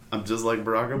I'm just like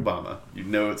Barack Obama. You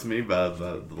know it's me by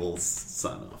the little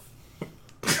sign off.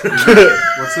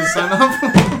 What's his sign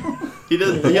off?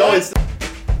 He always.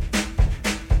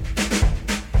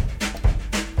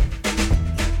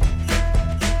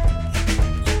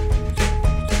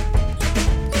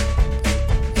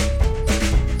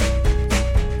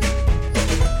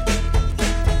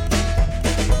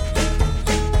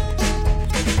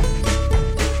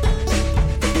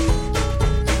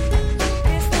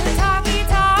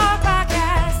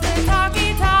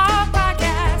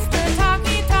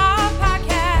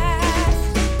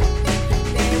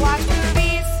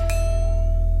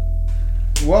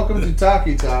 Welcome to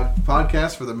Talkie Talk,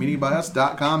 podcast for the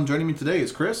MediaBias.com. Joining me today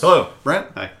is Chris. Hello. Brent.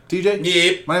 Hi. TJ.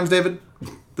 Yep. My name's David.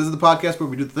 This is the podcast where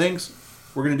we do things.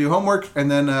 We're going to do homework and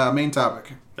then main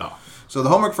topic. Oh. So the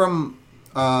homework from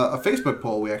a Facebook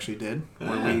poll we actually did,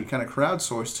 where we kind of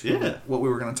crowdsourced what we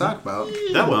were going to talk about.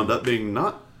 That wound up being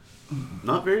not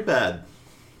very bad.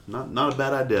 Not a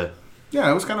bad idea.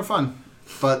 Yeah, it was kind of fun.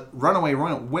 But runaway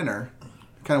winner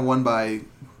kind of won by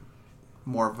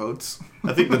more votes.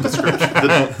 I think the description.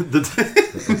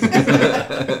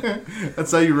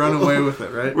 That's how you run away with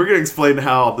it, right? We're going to explain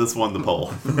how this won the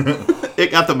poll. It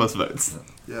got the most votes.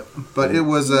 Yep. But it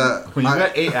was... When you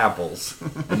got 8 apples,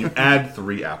 and you add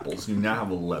 3 apples, you now have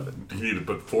 11. You need to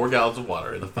put 4 gallons of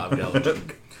water in a 5-gallon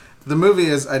jug. The movie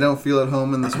is I Don't Feel at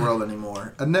Home in This World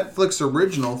Anymore. A Netflix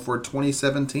original for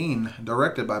 2017,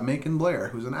 directed by Macon Blair,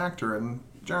 who's an actor in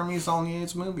Jeremy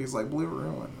Saulnier's movies like Blue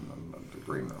Ruin and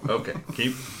Green Room. Okay,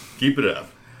 keep it up.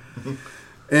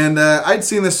 And I'd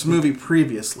seen this movie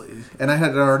previously, and I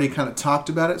had already kind of talked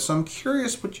about it, so I'm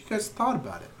curious what you guys thought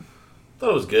about it. Thought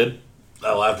it was good.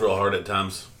 I laughed real hard at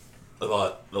times. I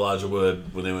thought Elijah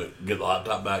Wood, when they would get the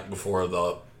laptop back before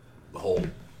the whole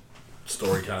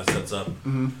story kind of sets up,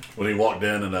 when he walked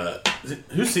in and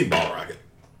who's seen Bottle Rocket?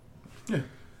 Yeah.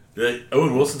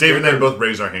 Owen Wilson. David and I both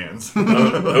raised our hands.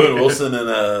 Owen Wilson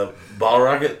and Bottle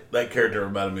Rocket. That character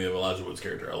reminded me of Elijah Wood's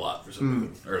character a lot for some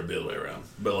reason, or the other way around.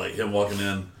 But like him walking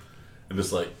in and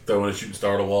just like throwing a shooting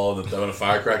star at a wall and then throwing a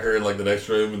firecracker in like the next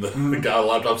room, and the guy on the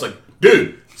laptop's like,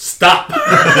 "Dude, stop!"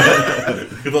 I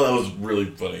thought that was really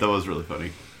funny. That was really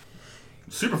funny.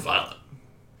 Super violent.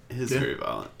 It is very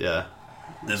violent, yeah.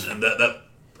 And that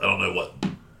I don't know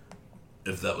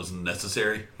if that was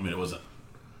necessary. I mean, it wasn't.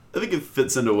 I think it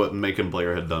fits into what Macon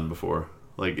Blair had done before.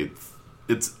 Like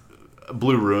it's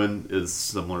Blue Ruin is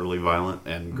similarly violent,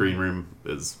 and Green Room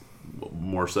is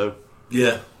more so.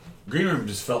 Yeah, Green Room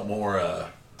just felt more I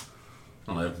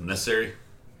don't know, necessary.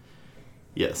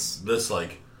 Yes, this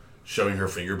like showing her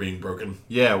finger being broken.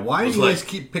 Yeah, why do you like, guys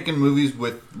keep picking movies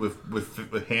with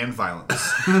hand violence?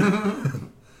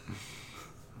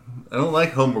 I don't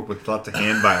like homework with lots of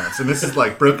hand violence, and this is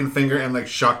like broken finger and like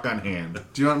shotgun hand.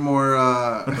 Do you want more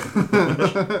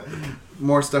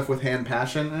more stuff with hand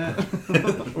passion in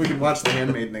it? We can watch The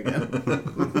Handmaiden again.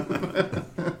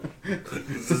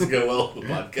 Does this go well with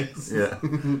the podcast? Yeah.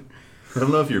 I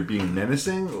don't know if you're being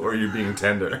menacing or you're being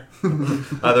tender.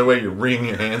 Either way, you're wringing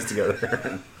your hands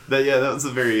together. that was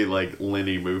a very like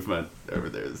Lenny movement over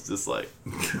there. It's just like.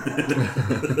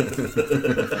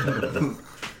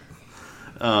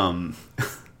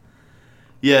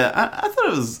 Yeah, I thought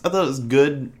it was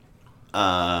good.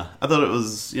 I thought it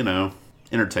was,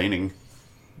 entertaining,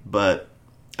 but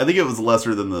I think it was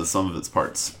lesser than the sum of its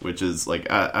parts, which is like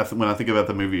when I think about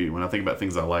the movie, when I think about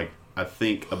things I like, I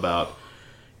think about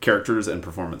characters and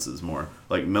performances more.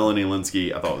 Like Melanie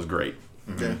Linsky, I thought was great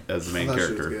as the main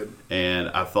character, and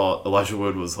I thought Elijah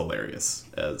Wood was hilarious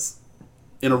as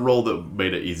in a role that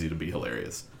made it easy to be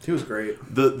hilarious. He was great.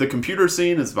 The computer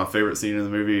scene is my favorite scene in the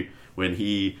movie, when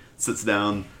he sits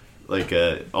down like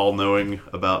all knowing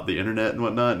about the internet and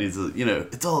whatnot, and he's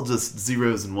it's all just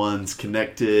zeros and ones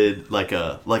connected like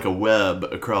a web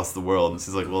across the world, and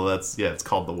he's like, well, it's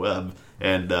called the web,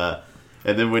 and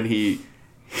then when he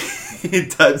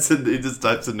types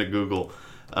into Google,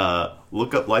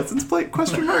 look up license plate ?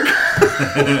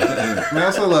 I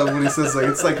also love when he says like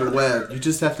it's like a web. You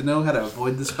just have to know how to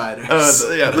avoid the spiders. That's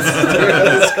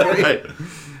great.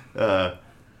 Right.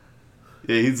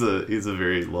 Yeah, he's a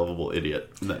very lovable idiot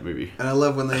in that movie. And I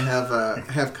love when they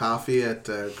have coffee at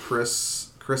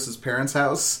Chris's parents'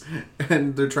 house,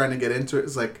 and they're trying to get into it.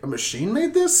 It's like, a machine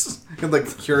made this? And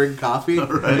like curing coffee.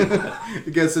 Right.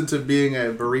 It gets into being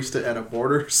a barista at a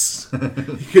Borders.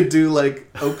 You could do like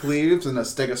oak leaves and a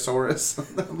stegosaurus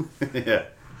on them. Yeah.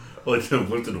 Like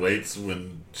lifted weights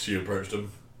when she approached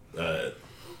him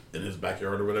in his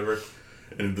backyard or whatever.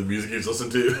 And the music he's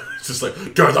listening to, it's just like,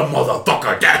 "Tear the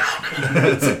motherfucker down!"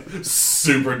 It's like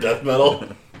super death metal.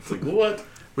 It's like, what?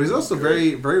 But he's also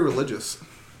very, very religious.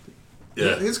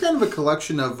 Yeah. He's kind of a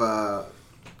collection of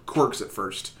quirks at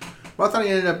first. But I thought he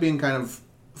ended up being kind of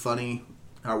funny,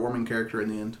 heartwarming character in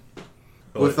the end.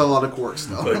 With a lot of quirks,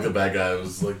 though. Like the bad guy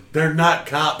was like, they're not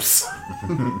cops.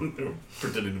 They're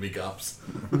pretending to be cops.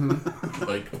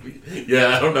 Like,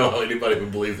 yeah, I don't know how anybody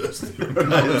would believe this.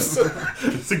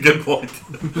 It's a good point.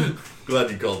 Glad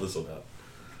you called this one out.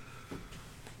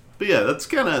 But yeah, that's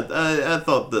kind of. I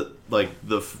thought that like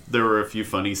there were a few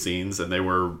funny scenes, and they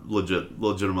were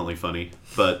legitimately funny.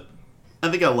 But I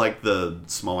think I like the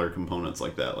smaller components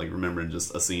like that, like remembering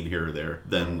just a scene here or there,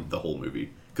 than the whole movie,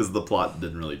 because the plot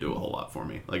didn't really do a whole lot for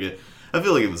me. Like I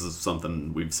feel like it was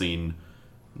something we've seen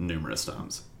numerous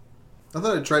times. I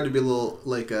thought it tried to be a little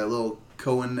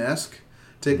Coen-esque.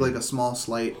 Take like a small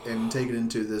slight and take it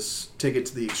to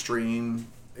the extreme,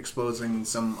 exposing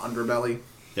some underbelly.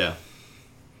 Yeah.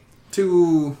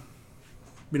 To,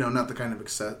 not the kind of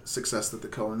success that the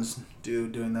Coens do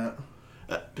doing that.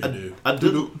 I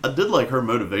did like her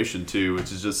motivation too,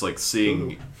 which is just like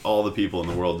seeing all the people in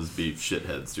the world as be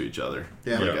shitheads to each other.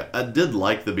 Yeah. Like, I did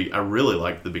like I really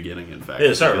liked the beginning. In fact,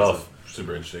 Yeah, it started off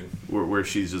super interesting. Where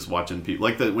she's just watching people,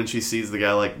 like when she sees the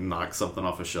guy like knock something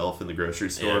off a shelf in the grocery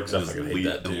store Yeah, 'cause I and just fucking hate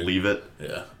that, too. leave it.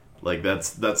 Yeah. Like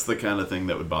that's the kind of thing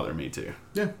that would bother me too.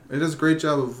 Yeah, it does a great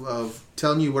job of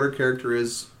telling you what her character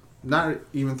is, not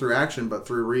even through action, but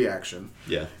through reaction.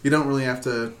 Yeah. You don't really have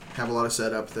to have a lot of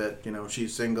setup that,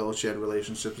 she's single, she had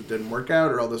relationships that didn't work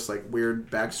out, or all this like weird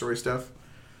backstory stuff.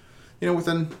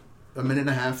 Within a minute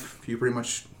and a half, you pretty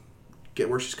much get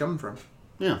where she's coming from.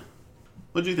 Yeah.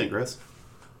 What do you think, Chris?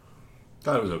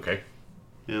 Thought it was okay.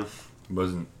 Yeah. It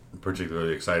wasn't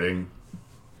particularly exciting.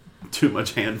 Too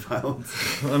much hand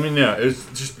violence. I mean, yeah,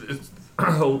 it's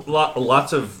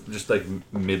lots of just like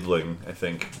middling. I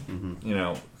think,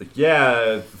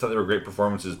 I thought they were great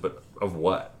performances, but of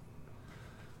what?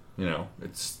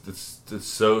 It's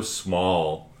so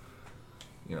small.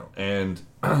 And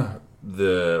what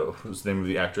was the name of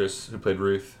the actress who played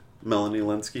Ruth? Melanie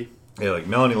Linsky. Yeah, like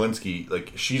Melanie Linsky,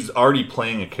 like she's already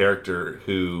playing a character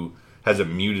who has a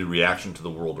muted reaction to the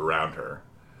world around her,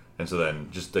 and so then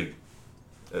just like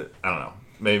I don't know,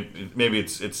 maybe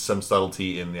it's some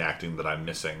subtlety in the acting that I'm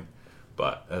missing,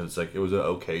 but it's like it was an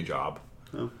okay job.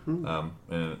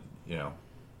 And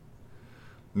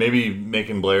maybe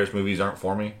Macon Blair's movies aren't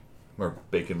for me, or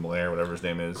Bacon Blair, whatever his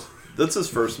name is. That's his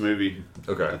first movie.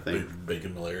 Okay, I think.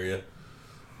 Bacon malaria.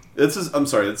 It's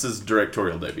his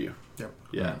directorial debut. Yep.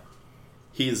 Yeah.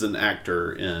 He's an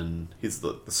actor he's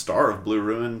the star of Blue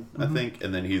Ruin, I think,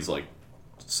 and then he's like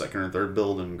second or third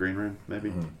billed in Green Room,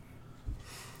 maybe.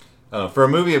 For a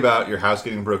movie about your house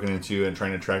getting broken into and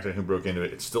trying to track down who broke into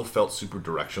it, it still felt super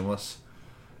directionless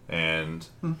and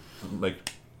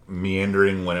like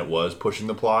meandering when it was pushing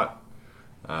the plot,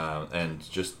 and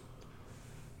just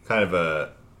kind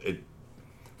of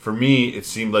for me, it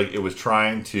seemed like it was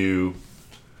trying to.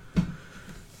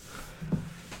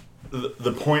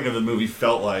 The point of the movie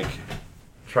felt like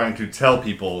trying to tell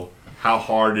people how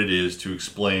hard it is to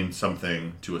explain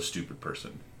something to a stupid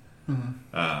person.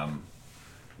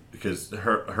 Because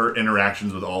her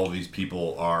interactions with all of these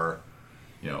people are,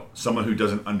 someone who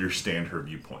doesn't understand her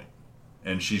viewpoint.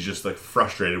 And she's just like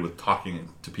frustrated with talking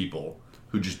to people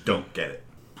who just don't get it.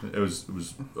 It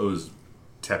was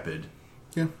tepid.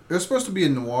 Yeah, it was supposed to be a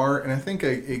noir, and I think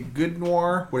a good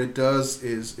noir, what it does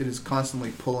is it is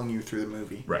constantly pulling you through the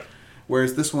movie. Right.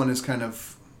 Whereas this one is kind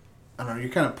of, I don't know,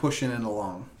 you're kind of pushing it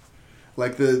along.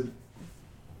 Like a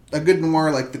good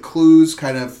noir, like the clues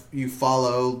kind of, you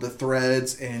follow the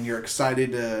threads and you're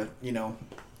excited to,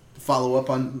 follow up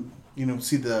on,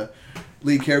 see the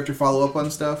lead character follow up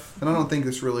on stuff. And I don't think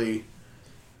this really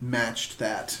matched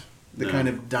that. The kind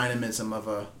of dynamism of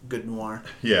a good noir.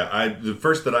 Yeah, the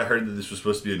first that I heard that this was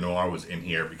supposed to be a noir was in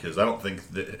here, because I don't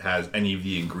think that it has any of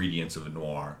the ingredients of a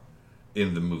noir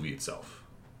in the movie itself.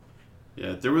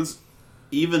 Yeah, there was,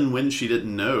 even when she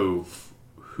didn't know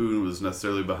who was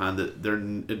necessarily behind it,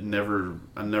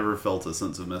 I never felt a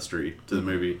sense of mystery to the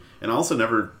movie, and I also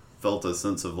never felt a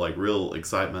sense of like real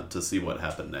excitement to see what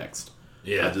happened next.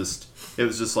 Yeah, it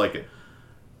was just like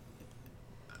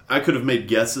I could have made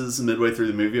guesses midway through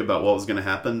the movie about what was going to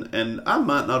happen, and I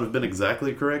might not have been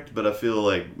exactly correct, but I feel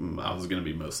like I was going to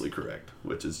be mostly correct,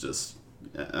 which is just,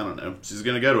 I don't know, she's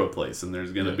going to go to a place and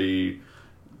there's going to be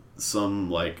some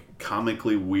like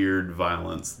comically weird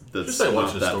violence that's just like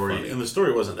watching the that story, funny. and the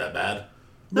story wasn't that bad.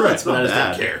 No, it's not I just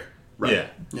bad. didn't care. Right.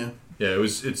 Yeah.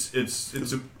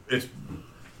 It's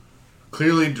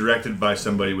clearly directed by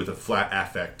somebody with a flat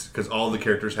affect, because all the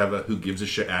characters have a who gives a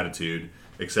shit attitude,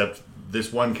 except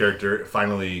this one character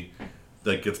finally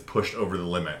like gets pushed over the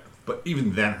limit. But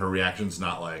even then, her reaction's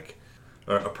not like,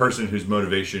 a person whose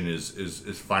motivation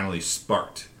is finally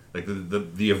sparked. Like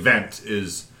the event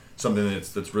is something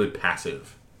that's really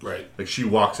passive. Right. Like she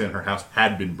walks in, her house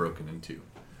had been broken into.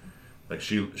 Like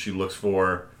she looks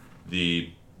for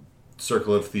the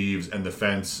circle of thieves and the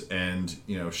fence, and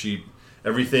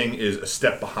everything is a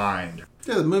step behind.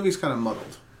 Yeah, the movie's kind of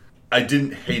muddled. I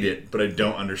didn't hate it, but I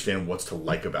don't understand what's to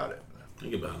like about it.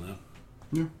 Think about that.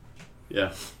 Yeah.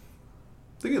 Yeah.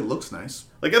 I think it looks nice.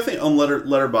 Like, I think on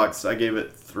Letterboxd, I gave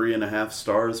it 3.5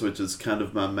 stars, which is kind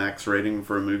of my max rating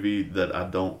for a movie that I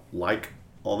don't like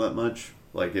all that much.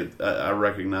 Like, I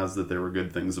recognize that there were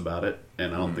good things about it,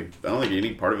 and I don't think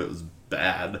any part of it was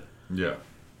bad. Yeah.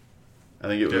 I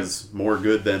think it was more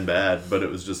good than bad, but it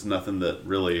was just nothing that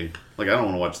really... Like, I don't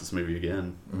want to watch this movie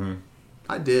again. Mm-hmm.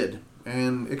 I did,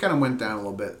 and it kind of went down a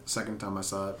little bit the second time I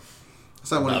saw it. I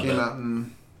saw it when it came out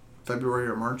in February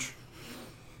or March.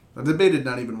 I debated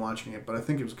not even watching it, but I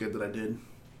think it was good that I did.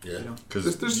 Yeah.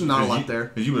 Because there's not a lot there.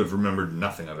 Because you would have remembered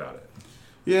nothing about it.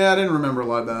 Yeah, I didn't remember a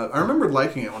lot about it. I remembered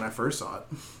liking it when I first saw it.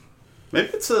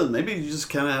 Maybe you just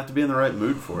kind of have to be in the right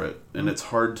mood for it, and it's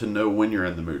hard to know when you're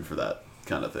in the mood for that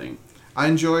kind of thing. I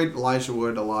enjoyed Elijah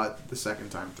Wood a lot the second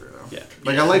time through, though. Yeah.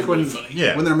 Like, I like when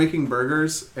Yeah. they're making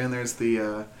burgers, and there's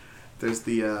the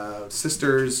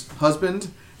sister's husband,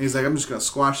 and he's like, I'm just going to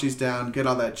squash these down, get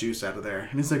all that juice out of there.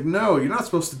 And he's like, no, you're not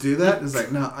supposed to do that. And he's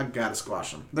like, no, I got to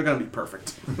squash them. They're going to be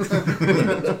perfect.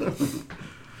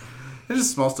 There's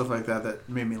just small stuff like that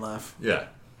made me laugh. Yeah.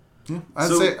 Yeah.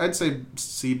 I'd say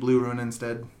see Blue Ruin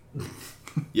instead.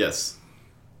 Yes.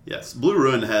 Blue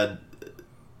Ruin had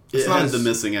the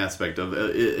missing aspect of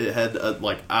it. It had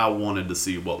I wanted to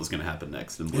see what was going to happen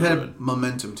next in Blue Ruin. It had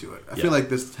momentum to it. I feel like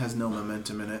this has no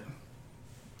momentum in it.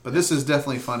 But this is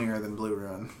definitely funnier than Blue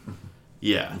Ruin.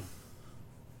 Yeah.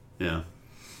 Yeah.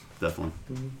 Definitely.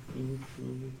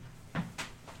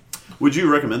 Would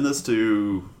you recommend this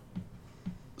to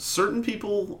certain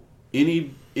people?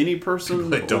 Any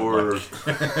person or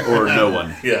no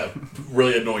one? Yeah,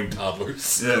 really annoying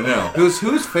toddlers. Yeah, no.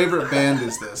 Whose favorite band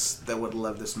is this that would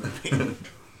love this movie?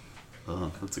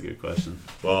 Oh, that's a good question.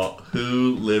 Well,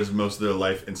 who lives most of their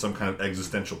life in some kind of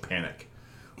existential panic,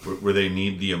 where they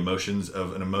need the emotions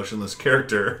of an emotionless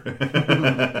character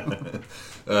and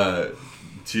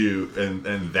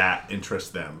that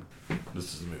interests them?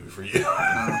 This is a movie for you.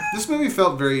 This movie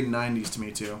felt very 90s to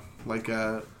me, too. Like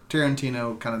a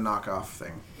Tarantino kind of knockoff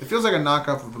thing. It feels like a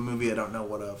knockoff of a movie I don't know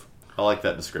what of. I like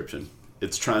that description.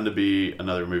 It's trying to be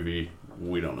another movie.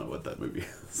 We don't know what that movie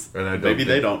is. And Maybe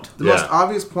they don't. The most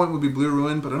obvious point would be Blue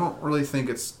Ruin, but I don't really think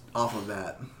it's off of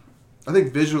that. I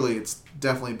think visually it's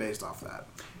definitely based off that.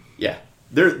 Yeah.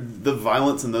 The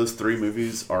violence in those 3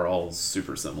 movies are all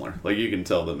super similar. Like, you can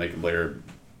tell that Macon Blair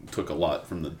took a lot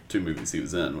from the 2 movies he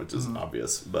was in, which is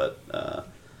obvious. But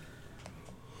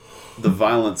the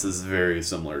violence is very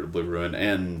similar to Blue Ruin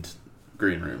and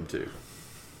Green Room, too.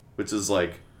 Which is,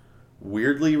 like,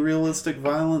 weirdly realistic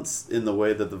violence in the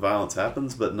way that the violence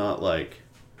happens, but not, like...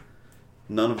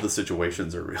 None of the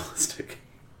situations are realistic.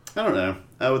 I don't know.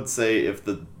 I would say if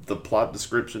the plot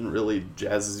description really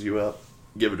jazzes you up,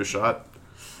 give it a shot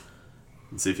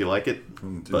and see if you like it.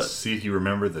 But see if you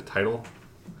remember the title.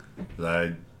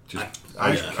 I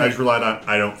just relied on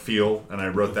I Don't Feel, and I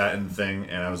wrote that in the thing,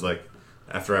 and I was like,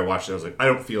 after I watched it, I was like, I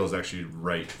Don't Feel is actually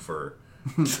right for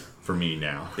me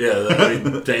now. Yeah, I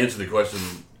mean, to answer the question,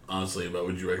 honestly, about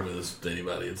would you recommend this to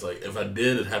anybody, it's like, if I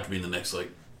did, it'd have to be in the next,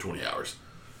 20 hours.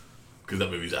 Because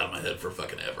that movie's out of my head for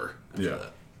fucking ever. Yeah.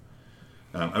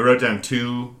 I wrote down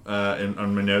 2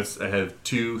 on my notes. I have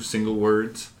 2 single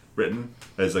words written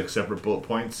as separate bullet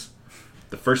points.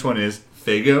 The first one is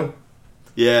Faygo.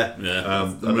 Yeah.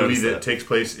 The movie that takes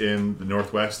place in the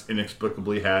Northwest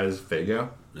inexplicably has Faygo.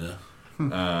 Yeah.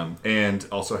 And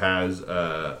also has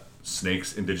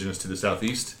snakes indigenous to the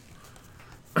Southeast.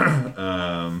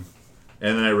 And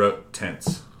then I wrote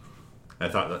tense. I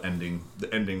thought the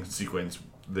ending sequence,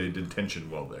 they did tension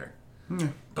well there. Yeah.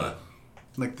 But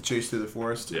like the chase through the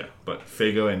forest. Yeah, but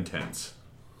Faygo and tense.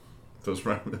 Those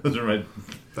are my.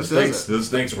 Those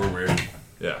things were weird.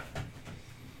 Yeah.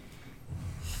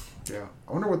 Yeah.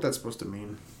 I wonder what that's supposed to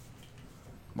mean.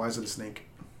 Why is it a snake?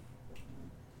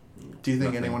 Do you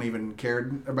think anyone even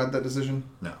cared about that decision?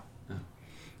 No.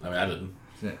 I mean, I didn't.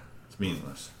 Yeah, it's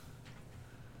meaningless.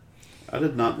 I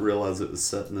did not realize it was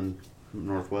set in the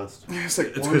Northwest. Yeah, it's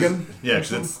like Oregon.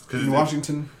 Because in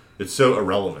Washington. It's so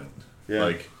irrelevant.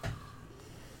 Yeah.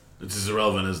 It's as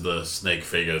irrelevant as the snake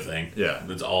Faygo thing. Yeah.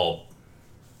 It's all...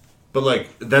 But,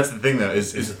 that's the thing, though,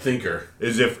 is a thinker.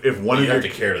 Is if one you of your... have to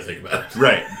care to think about it.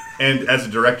 Right. And as a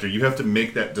director, you have to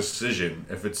make that decision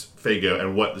if it's Faygo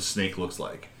and what the snake looks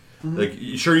like. Like,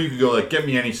 sure, you could go like, get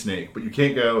me any snake, but you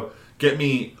can't go get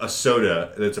me a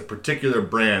soda that's a particular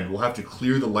brand. We'll have to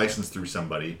clear the license through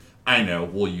somebody. I know,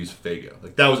 we'll use Faygo.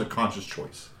 Like, that was a conscious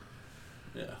choice.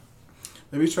 Yeah.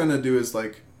 Maybe he's trying to do his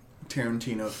like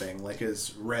Tarantino thing, like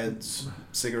his Reds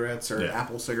cigarettes or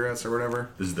Apple cigarettes or whatever.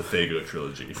 This is the Faygo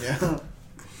trilogy. Yeah.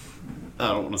 I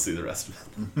don't want to see the rest of it.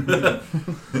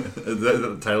 Is that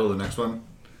the title of the next one?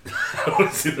 I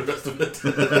want to see the rest of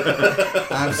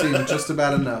it. I've seen just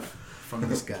about enough from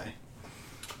this guy.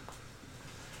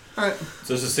 All right.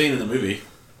 So it's a scene in the movie.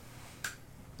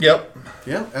 Yep.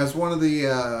 Yeah, as one of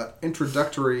the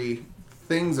introductory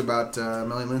things about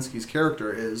Melanie Linsky's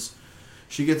character is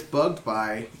she gets bugged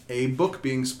by a book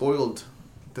being spoiled.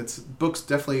 Book's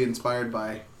definitely inspired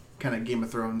by kind of Game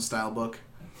of Thrones style book.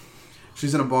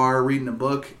 She's in a bar reading a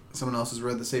book. Someone else has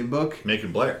read the same book.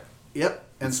 Macon Blair. Yep,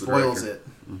 and That's the spoils director.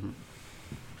 it. Mm-hmm.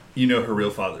 You know her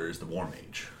real father is the War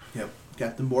Mage. Yep,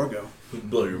 Captain Borgo. Would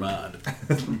blow your mind.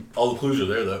 All the clues are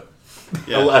there, though.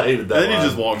 Yeah. I hated that And then he line.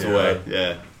 just walks away.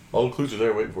 Yeah. All the clues are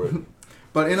there waiting for it.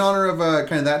 But in honor of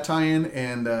kind of that tie-in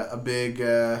and a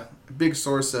big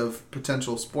source of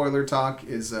potential spoiler talk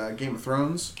is Game of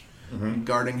Thrones,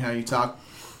 regarding how you talk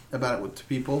about it to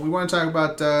people. We want to talk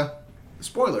about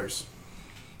spoilers.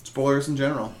 Spoilers in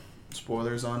general.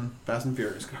 Spoilers on Fast and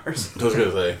Furious cars. I was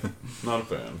going to say, not a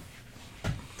fan.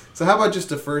 So how about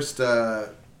just a first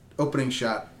opening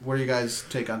shot? What do you guys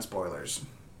take on spoilers?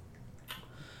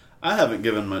 I haven't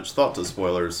given much thought to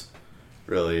spoilers,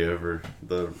 really, over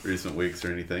the recent weeks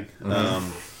or anything.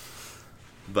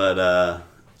 But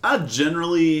I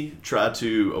generally try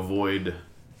to avoid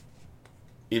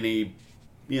any,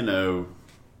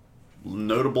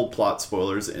 notable plot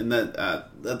spoilers, and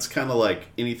that's kind of like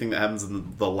anything that happens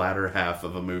in the latter half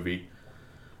of a movie.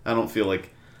 I don't feel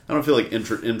like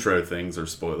intro things are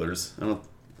spoilers. I don't.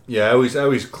 Yeah, I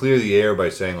always clear the air by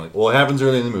saying like, well, it happens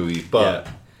early in the movie, but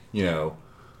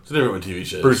It's different with TV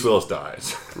shows. Bruce Willis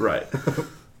dies. Right.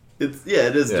 It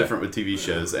is different with TV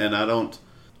shows, and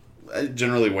I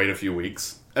generally wait a few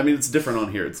weeks. I mean, it's different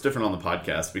on here. It's different on the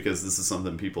podcast because this is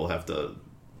something people have to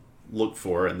look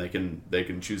for, and they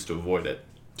can choose to avoid it.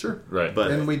 Sure. Right.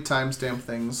 But And we timestamp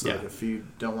things so Yeah. that if you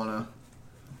don't want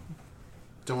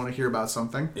to hear about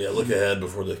something. Yeah, look ahead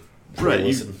before the right,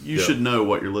 listen. you should know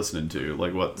what you're listening to,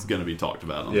 like what's going to be talked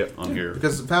about on here.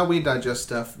 Because of how we digest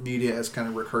stuff, media is kind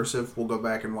of recursive. We'll go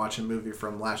back and watch a movie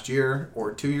from last year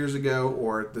or 2 years ago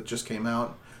or that just came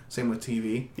out. Same with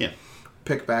TV. Yeah.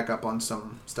 Pick back up on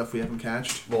some stuff we haven't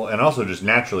catched. Well, and also just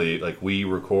naturally, like we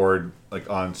record like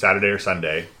on Saturday or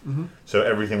Sunday, so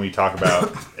everything we talk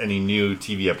about, any new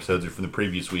TV episodes are from the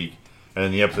previous week, and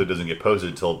then the episode doesn't get posted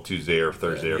until Tuesday or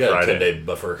Thursday You or got Friday. a 10-day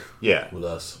buffer with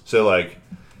us. So like,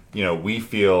 we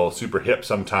feel super hip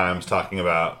sometimes talking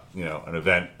about an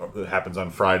event that happens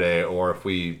on Friday, or if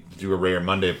we do a rare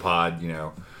Monday pod,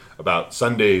 about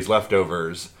Sunday's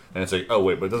leftovers, and it's like, oh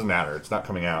wait, but it doesn't matter. It's not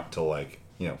coming out till like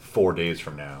 4 days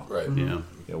from now. Right. Yeah.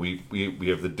 We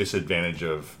have the disadvantage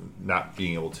of not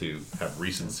being able to have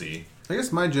recency. I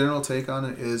guess my general take on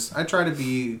it is I try to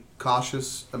be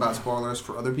cautious about spoilers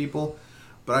for other people,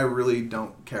 but I really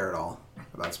don't care at all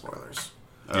about spoilers.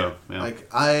 Oh, yeah. Like,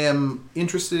 I am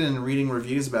interested in reading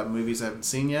reviews about movies I haven't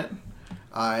seen yet.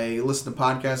 I listen to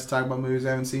podcasts that talk about movies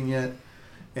I haven't seen yet,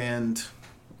 and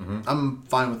I'm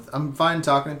fine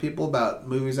talking to people about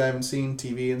movies I haven't seen,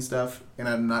 TV and stuff, and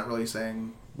I'm not really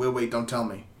saying, wait, don't tell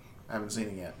me. I haven't seen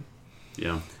it yet.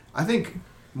 Yeah. I think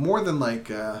more than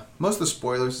most of the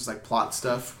spoilers is like plot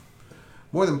stuff.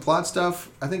 More than plot stuff,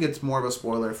 I think it's more of a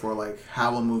spoiler for like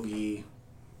how a movie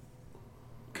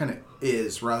kind of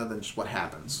is rather than just what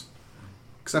happens.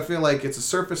 Because I feel like it's a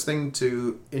surface thing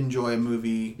to enjoy a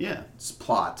movie's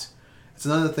plot. It's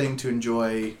another thing to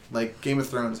enjoy, like Game of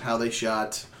Thrones, how they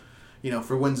shot,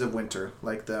 for Winds of Winter.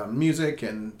 Like the music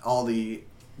and all the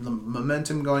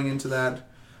momentum going into that.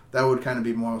 That would kind of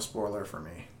be more of a spoiler for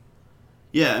me.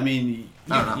 Yeah, I mean,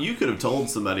 you could have told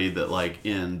somebody that, like,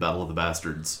 in Battle of the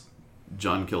Bastards,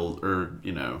 Jon kills, or,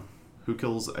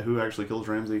 who actually kills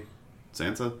Ramsay?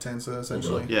 Sansa,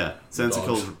 essentially. Yeah,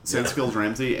 Sansa kills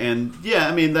Ramsay, and yeah,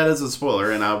 I mean that is a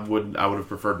spoiler, and I would have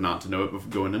preferred not to know it before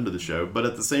going into the show. But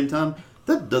at the same time,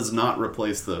 that does not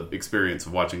replace the experience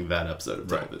of watching that episode of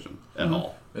television at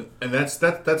all. And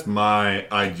that's my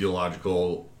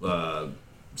ideological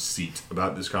seat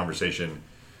about this conversation,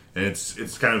 and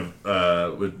it's kind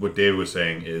of what David was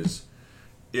saying is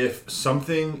if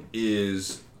something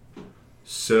is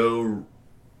so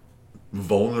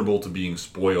vulnerable to being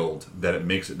spoiled that it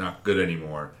makes it not good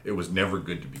anymore, it was never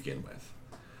good to begin with.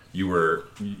 You were,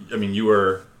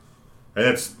 and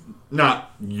that's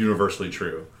not universally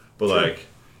true, but like,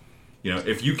 You know,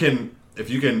 if you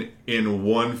can in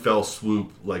one fell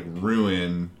swoop like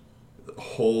ruin the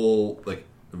whole like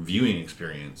viewing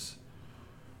experience.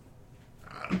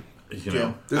 You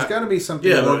know, there's got to be something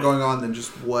more going on than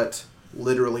just what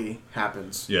literally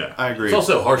happens. Yeah, I agree. It's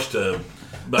also harsh to,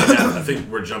 but again, I think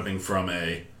we're jumping from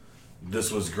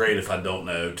this was great if I don't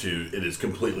know to it is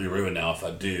completely ruined now if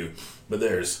I do. But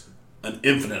there's an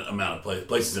infinite amount of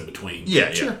places in between.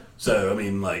 Yeah, Sure. yeah. So I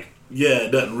mean, like,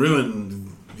 it doesn't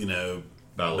ruin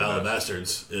Battle of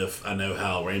Bastards if I know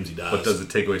how Ramsey dies. But does it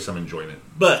take away some enjoyment?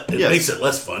 But it Yes. makes it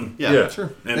less fun. Yeah.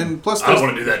 Sure. And plus, I don't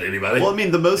want to do that to anybody. Well, I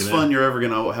mean, the most You know? fun you're ever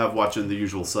going to have watching The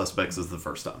Usual Suspects is the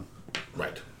first time.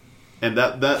 Right. And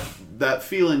that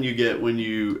feeling you get when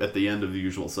you, at the end of The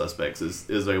Usual Suspects,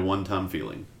 is a one-time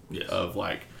feeling. Yes. Of,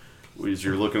 like, as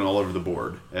you're looking all over the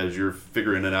board, as you're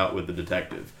figuring it out with the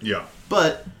detective. Yeah.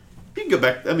 But you can go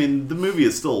back. I mean, the movie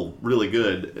is still really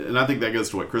good, and I think that goes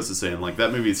to what Chris is saying. Like,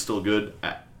 that movie is still good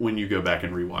when you go back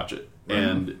and rewatch it. Right.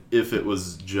 And if it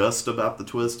was just about the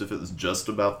twist, if it was just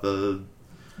about the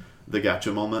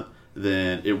gotcha moment,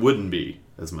 then it wouldn't be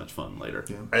as much fun later.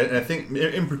 Yeah. I think,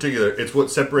 in particular, it's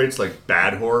what separates like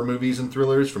bad horror movies and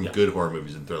thrillers from good horror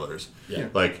movies and thrillers. Yeah.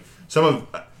 Like some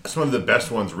of the best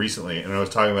ones recently, and I was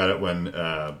talking about it when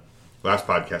last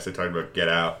podcast I talked about Get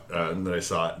Out that I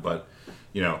saw it, but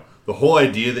you know, the whole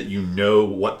idea that you know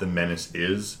what the menace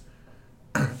is,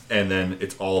 and then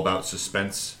it's all about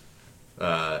suspense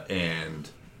and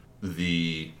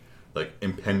the like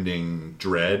impending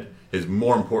dread is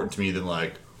more important to me than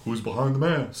like who's behind the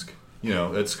mask. You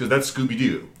know, that's because that's Scooby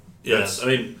Doo. Yes. I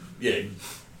mean,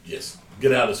 yes.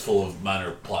 Get Out is full of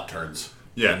minor plot turns.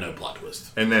 Yeah. And no plot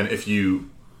twist. And then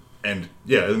and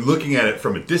looking at it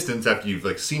from a distance after you've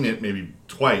like seen it maybe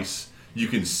twice, you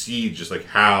can see just like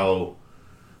how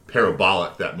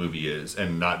parabolic that movie is,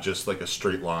 and not just like a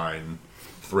straight line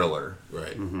thriller.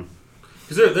 Right.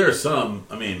 Because there are some,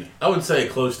 I mean, I would say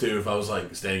close to if I was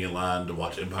like standing in line to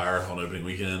watch Empire on opening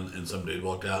weekend and some dude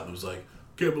walked out and was like,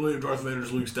 can't believe Darth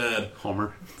Vader's Luke's dad.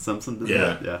 Homer Simpson did Yeah.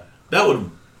 that? Yeah. That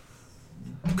would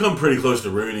come pretty close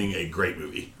to ruining a great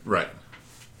movie. Right.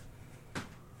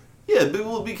 Yeah,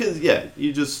 because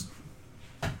you just.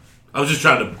 I was just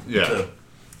trying to. Yeah.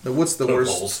 But what's the Poke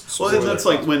worst? holes. Well, that's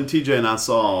like when TJ and I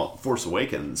saw Force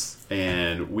Awakens,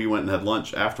 and we went and had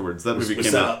lunch afterwards. That movie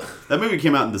came out. That movie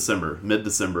came out in December,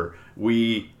 mid-December.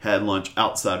 We had lunch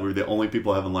outside. We were the only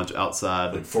people having lunch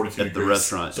outside like 42 at the degrees,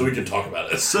 restaurant, so we could talk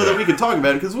about it. so that we could talk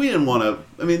about it because we didn't want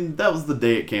to. I mean, that was the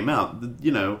day it came out.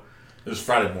 You know, It was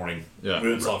Friday morning. Yeah. We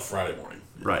went and saw it Friday morning.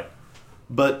 right?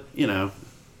 But you know,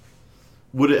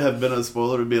 would it have been a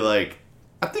spoiler to be like,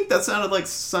 I think that sounded like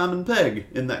Simon Pegg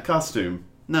in that costume?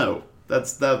 No.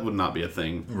 That would not be a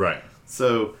thing. Right.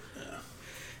 So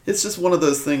it's just one of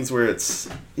those things where it's,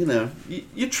 you know,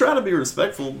 you try to be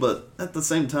respectful, but at the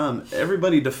same time,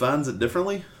 everybody defines it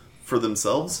differently for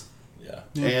themselves. Yeah.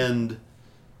 And,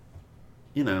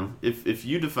 you know, if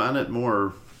you define it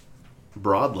more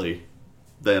broadly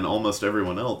than almost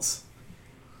everyone else.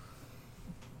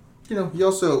 You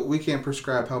know, we can't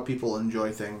prescribe how people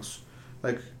enjoy things.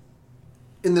 Like,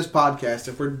 in this podcast,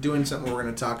 if we're doing something we're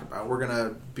going to talk about, we're going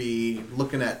to be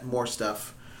looking at more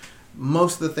stuff.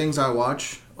 Most of the things I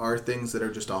watch are things that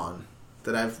are just on,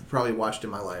 that I've probably watched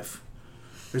in my life.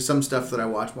 There's some stuff that I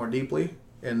watch more deeply,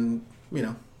 and, you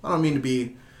know, I don't mean to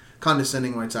be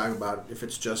condescending when I talk about if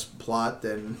it's just plot,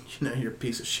 then, you know, you're a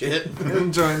piece of shit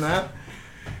enjoying that.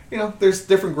 You know, there's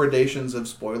different gradations of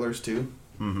spoilers, too.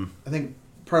 Mm-hmm. I think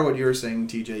part of what you were saying,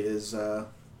 TJ, is, you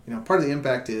know, part of the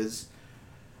impact is,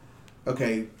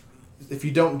 okay, if you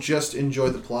don't just enjoy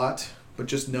the plot, but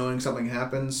just knowing something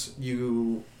happens,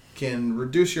 you can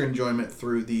reduce your enjoyment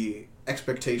through the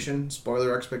expectation,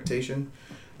 spoiler expectation.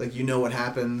 Like, you know what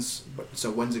happens, but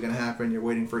so when's it going to happen? You're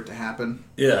waiting for it to happen.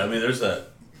 Yeah, I mean, is there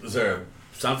a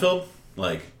Seinfeld?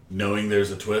 Like, knowing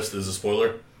there's a twist is a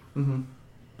spoiler? Mm-hmm.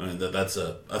 I mean, that's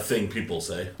a thing people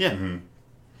say. Yeah. Mm-hmm.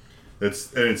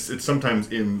 It's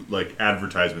sometimes in like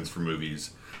advertisements for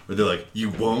movies where they're like, you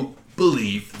won't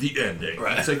believe the ending.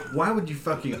 Right. It's like, why would you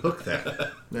fucking hook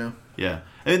that? Yeah. Yeah.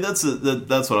 I mean, that's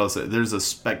what I was saying. There's a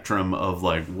spectrum of,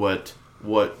 like, what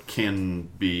can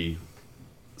be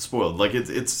spoiled. Like,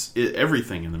 it's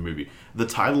everything in the movie. The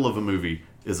title of a movie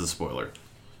is a spoiler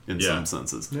in some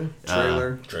senses. Yeah.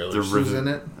 Trailer. Trailers. Who's in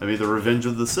it? I mean, The Revenge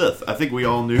of the Sith. I think we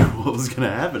all knew what was going to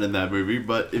happen in that movie,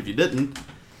 but if you didn't,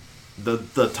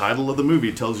 the title of the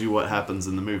movie tells you what happens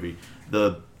in the movie.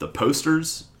 The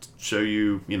posters show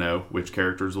you, you know, which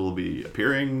characters will be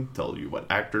appearing, tell you what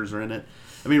actors are in it.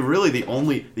 I mean, really, the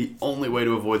only way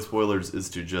to avoid spoilers is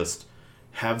to just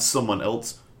have someone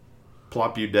else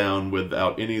plop you down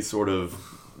without any sort of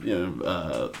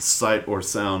sight or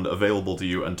sound available to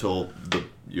you until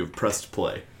you've pressed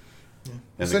play. Yeah.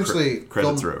 And Essentially, the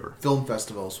credits are over. Film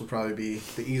festivals would probably be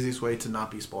the easiest way to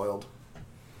not be spoiled.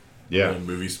 Yeah, The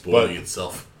movie spoiling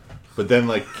itself. But then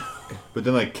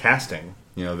casting,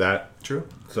 that True.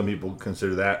 some people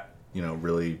consider that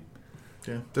really.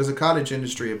 Yeah. There's a cottage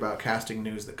industry about casting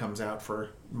news that comes out for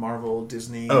Marvel,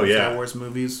 Disney, Oh, yeah. Star Wars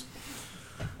movies.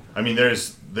 I mean, there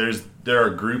are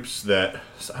groups that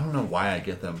I don't know why I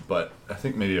get them, but I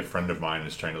think maybe a friend of mine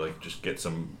is trying to just get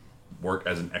some work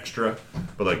as an extra,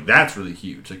 but that's really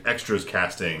huge. Extras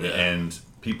casting and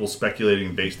people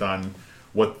speculating based on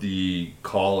what the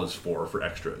call is for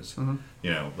extras.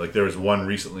 Mm-hmm. There was one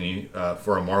recently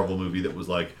for a Marvel movie that was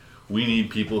we need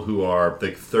people who are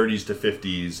 30s to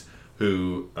 50s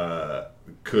who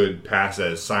could pass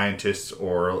as scientists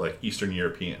or Eastern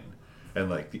European. And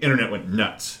the internet went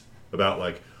nuts about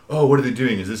oh, what are they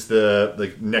doing? Is this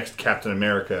the next Captain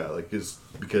America? Because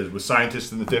with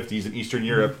scientists in the 50s in Eastern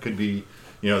Europe could be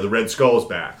the Red Skull's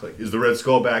back. Is the Red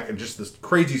Skull back? And just this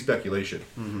crazy speculation.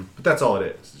 Mm-hmm. But that's all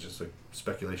it is. It's just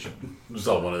speculation. I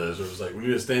saw one of those where it was we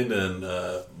need to stand in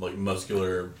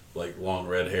muscular long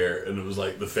red hair, and it was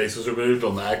the face was removed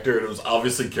on the actor, and it was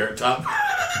obviously Carrot Top.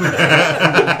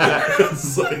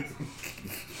 It's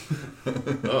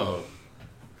oh.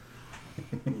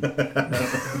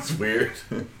 It's weird.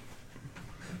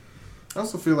 I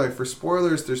also feel for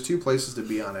spoilers, there's two places to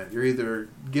be on it. You're either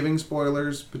giving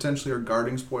spoilers, potentially, or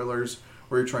guarding spoilers,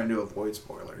 or you're trying to avoid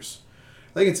spoilers.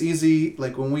 I think it's easy,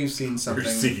 when we've seen something...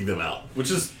 You're seeking them out,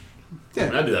 which is...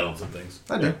 Yeah. I do that on some things.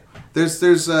 I do. Yeah. There's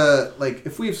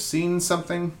if we've seen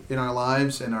something in our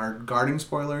lives and are guarding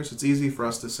spoilers, it's easy for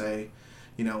us to say,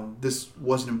 this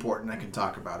wasn't important, I can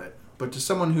talk about it. But to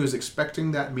someone who is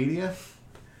expecting that media...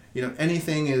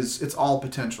 anything it's all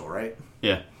potential, right?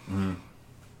 Yeah. Mm-hmm.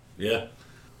 Yeah.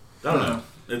 I don't know.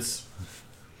 It's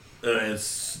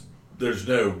there's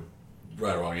no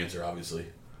right or wrong answer, obviously,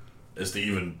 as to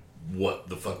even what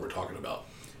the fuck we're talking about.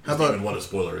 How about even what a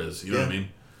spoiler is? You know what I mean?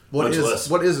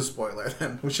 What is a spoiler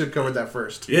then? We should have covered that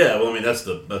first. Yeah. Well, I mean that's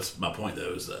my point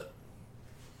though, is that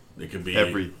it could be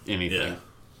anything. Yeah.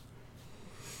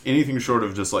 Anything short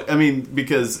of just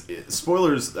because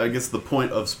spoilers, I guess the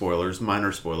point of spoilers,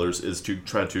 minor spoilers, is to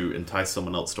try to entice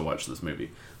someone else to watch this movie.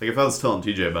 If I was telling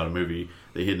TJ about a movie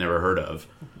that he'd never heard of,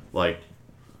 I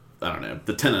don't know,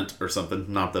 The Tenant or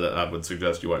something, not that I would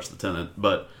suggest you watch The Tenant,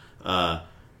 but, as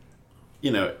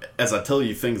I tell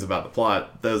you things about the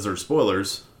plot, those are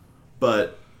spoilers,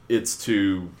 but it's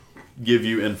to give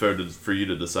you info for you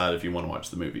to decide if you want to watch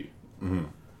the movie. Mm-hmm.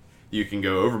 You can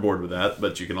go overboard with that,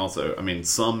 but you can also...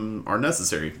 some are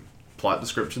necessary.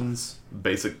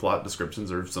 Basic plot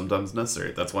descriptions are sometimes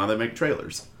necessary. That's why they make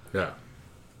trailers. Yeah.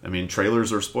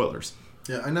 Trailers are spoilers.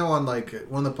 Yeah, I know on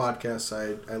one of the podcasts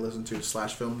I listen to,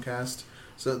 /Filmcast,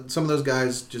 so some of those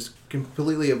guys just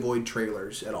completely avoid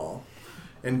trailers at all.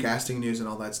 And casting news and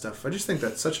all that stuff. I just think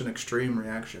that's such an extreme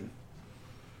reaction.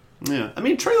 Yeah.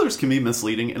 Trailers can be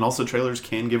misleading, and also trailers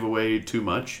can give away too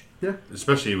much. Yeah.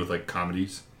 Especially with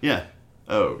comedies. Yeah.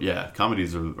 Oh, yeah.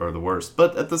 Comedies are the worst.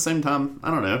 But at the same time, I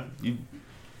don't know.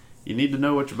 You need to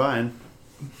know what you're buying.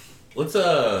 Let's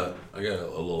I got a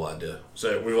little idea.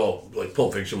 So we've all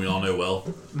Pulp Fiction, we all know well.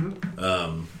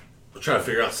 Mm-hmm. We'll try to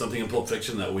figure out something in Pulp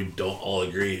Fiction that we don't all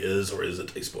agree is or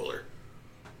isn't a spoiler.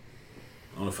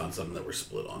 I want to find something that we're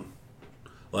split on.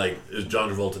 Is John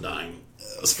Travolta dying?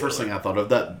 That's the first thing I thought of.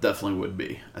 That definitely would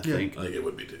be, I think. I think it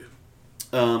would be too.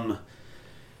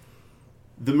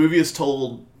 The movie is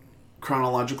told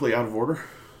chronologically out of order.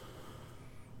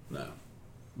 No.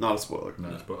 Not a spoiler.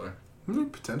 Not a spoiler.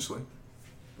 Potentially.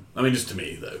 Just to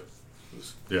me, though.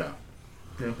 Yeah.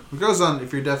 Yeah. It goes on,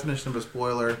 if your definition of a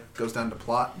spoiler goes down to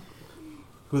plot,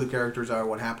 who the characters are,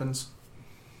 what happens.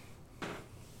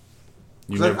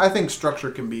 I think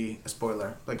structure can be a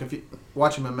spoiler. If you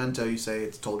watching Memento, you say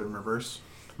it's told in reverse.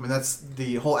 That's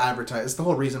the whole it's the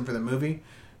whole reason for the movie.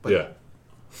 But yeah.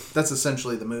 That's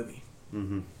essentially the movie.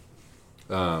 Mm-hmm.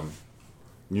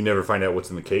 You never find out what's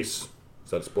in the case.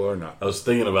 Is that a spoiler or not? I was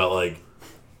thinking about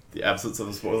the absence of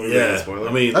a spoiler. Yeah, a spoiler.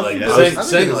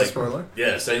 Saying a spoiler.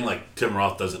 Yeah, saying Tim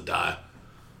Roth doesn't die.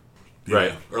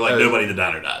 Right. Or nobody in the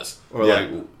diner dies.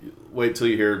 Or wait till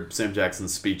you hear Sam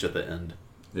Jackson's speech at the end.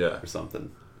 Yeah. Or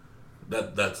something.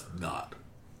 That's not.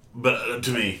 But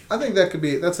to me, I think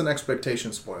that's an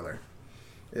expectation spoiler.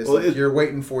 You're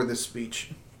waiting for this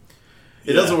speech.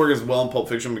 It doesn't work as well in Pulp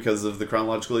Fiction because of the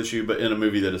chronological issue, but in a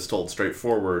movie that is told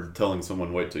straightforward, telling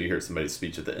someone wait till you hear somebody's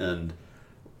speech at the end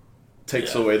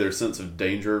takes away their sense of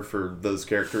danger for those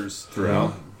characters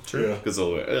throughout. True. Because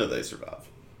they survive.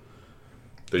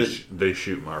 They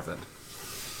shoot Marvin.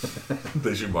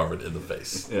 They shoot Marvin in the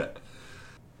face. Yeah.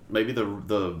 Maybe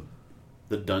the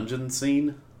dungeon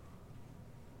scene.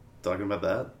 Talking about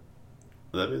that.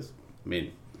 That is. I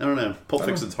mean, I don't know. Pulp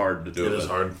Fiction's hard to do. It is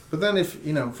hard. But then, if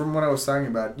from what I was talking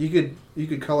about, you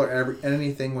could color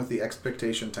anything with the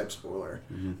expectation type spoiler.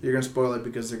 Mm-hmm. You're going to spoil it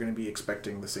because they're going to be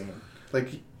expecting the scene. Like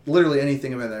literally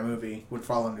anything about that movie would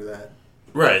fall under that.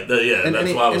 Right.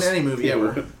 That's why I was. In any movie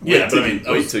ever. Yeah, but I mean,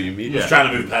 wait till you meet. I was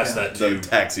trying to move past that The to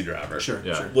taxi driver. Sure.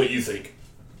 Yeah. Sure. what you think.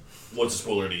 What's a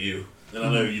spoiler to you? And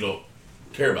I know you don't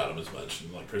care about them as much,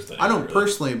 like Kristen. I don't really.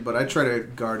 personally, but I try to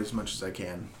guard as much as I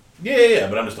can. Yeah.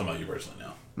 But I'm just talking about you personally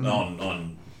now.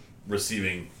 On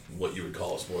receiving what you would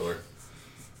call a spoiler.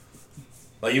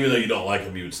 Like, even though you don't like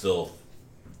them, you would still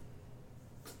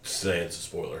say it's a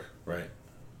spoiler, right?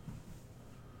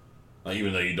 Like,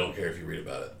 even though you don't care if you read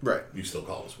about it, Right. you still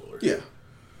call it a spoiler. Yeah.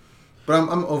 But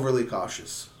I'm overly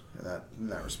cautious in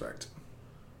that respect.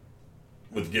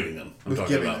 With giving them, With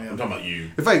giving them, yeah. I'm talking about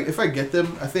you. If I get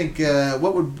them, I think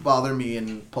what would bother me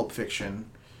in Pulp Fiction,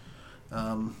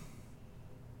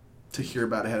 to hear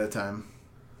about ahead of time.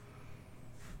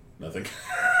 Nothing.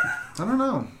 I don't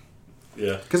know,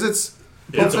 Yeah. because it's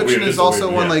Yeah, Pulp it's a Fiction weird- is it's a also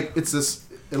weird- one yeah. like it's this.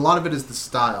 A lot of it is the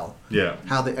style, Yeah.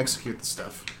 how they execute the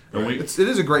stuff. And we, It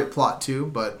is a great plot too,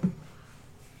 but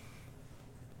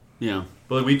Yeah.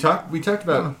 But we talked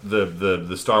about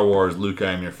the Star Wars Luke,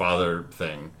 I am your father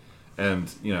thing, and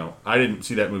I didn't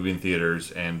see that movie in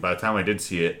theaters, and by the time I did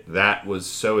see it, that was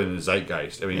so in the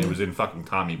zeitgeist. I mean, it was in fucking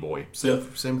Tommy Boy.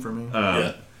 same for me.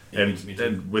 Yeah. And Me too.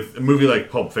 and with a movie like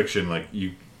Pulp Fiction, like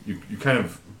you kind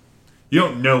of you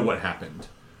don't know what happened,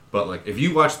 but like if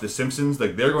you watch The Simpsons,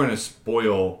 like they're going to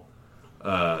spoil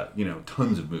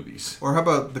tons of movies Or how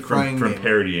about the Crying from Game?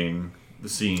 parodying the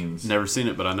scenes. Never seen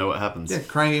it, but I know what happens. Yeah,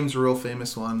 Crying Game's a real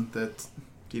famous one that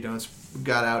it's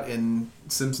got out in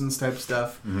Simpsons type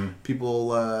stuff. Mm-hmm.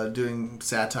 People doing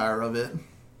satire of it.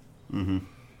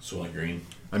 Soylent Green.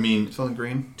 I mean, Feeling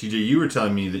green. TJ, you were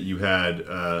telling me that you had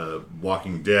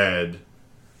Walking Dead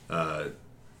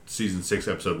season 6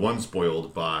 episode 1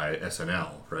 spoiled by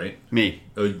SNL, right? Me.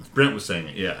 Oh, Brent was saying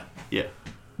it. Yeah. Yeah.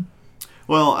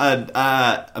 Well,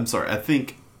 I'm sorry. I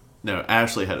think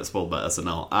Ashley had it spoiled by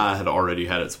SNL. I had already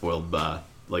had it spoiled by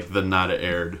like the night it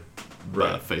aired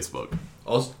by Right. Facebook.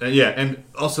 Also, and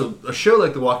also a show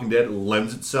like The Walking Dead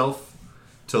lends itself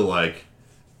to like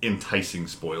enticing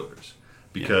spoilers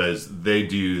because they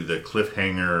do the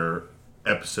cliffhanger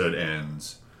episode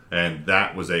ends, and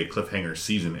that was a cliffhanger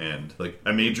season end. Like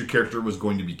a major character was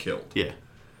going to be killed, Yeah.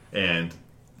 and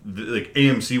like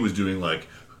AMC was doing like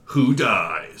who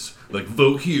dies, like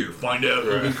vote here, find out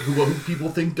who people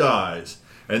think dies,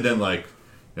 and then like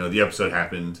the episode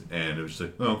happened, and it was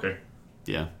just like okay.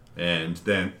 Yeah. And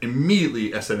then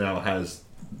immediately SNL has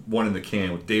one in the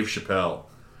can with Dave Chappelle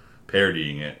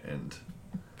parodying it, and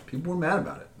people were mad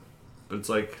about it. But it's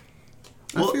like,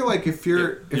 I feel like if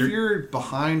you're you're-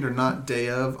 behind or not day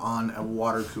of on a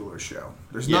water cooler show,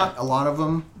 there's Yeah. not a lot of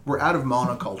them. We're out of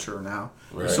monoculture now.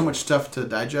 There's so Right. much stuff to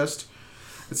digest.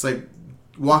 It's like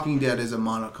Walking Dead is a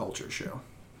monoculture show.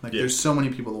 Like Yeah. there's so many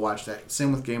people to watch that.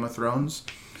 Same with Game of Thrones.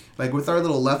 Like with our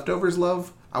little leftovers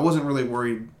love, I wasn't really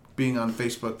worried being on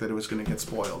Facebook that it was going to get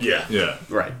spoiled. yeah,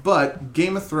 Right. But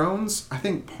Game of Thrones, I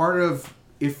think part of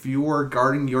if you're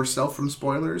guarding yourself from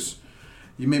spoilers,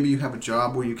 maybe you have a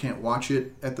job where you can't watch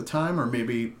it at the time, or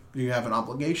maybe you have an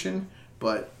obligation,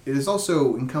 but it is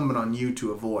also incumbent on you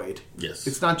to avoid. Yes.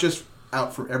 It's not just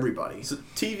out for everybody. So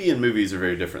TV and movies are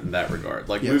very different in that regard.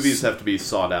 Like Yes. movies have to be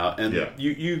sought out, and Yeah.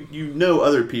 you know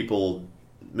other people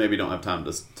maybe don't have time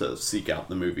to seek out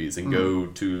the movies and go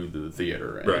to the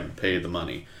theater and Right. pay the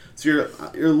money. So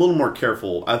you're a little more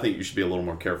careful. I think you should be a little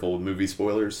more careful with movie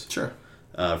spoilers. Sure.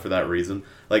 For that reason,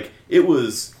 like it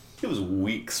was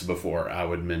weeks before I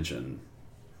would mention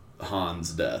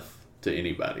Han's death to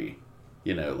anybody.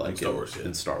 Like Star Wars, yeah.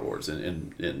 in Star Wars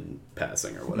in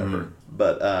passing or whatever.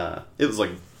 But it was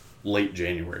like late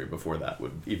January before that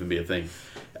would even be a thing.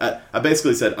 I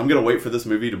basically said I'm going to wait for this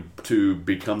movie to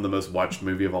become the most watched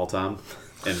movie of all time,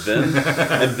 and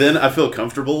then I feel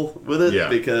comfortable with it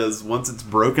because once it's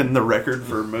broken the record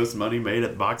for most money made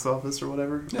at the box office or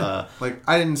whatever. Yeah. Like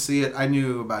I didn't see it. I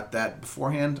knew about that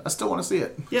beforehand. I still want to see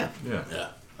it. Yeah. Yeah.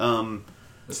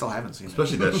 I still haven't seen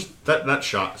especially it. that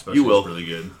shot, especially You will. was really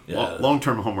good. Yeah.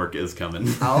 Long-term homework is coming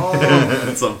Oh,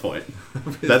 at some point.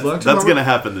 That's long-term going to homework?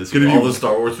 happen this Gonna year. be All the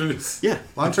Star Wars movies. Yeah.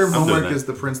 long-term I'm doing homework that. is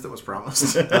the prince that was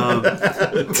promised.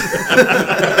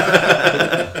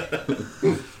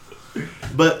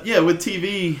 But yeah, with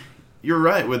TV, you're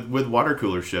right. With water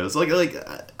cooler shows, like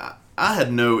I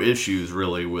had no issues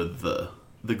really with the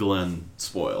Glenn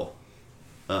spoil.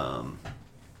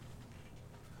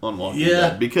 on Walking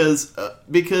Dead because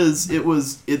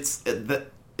it's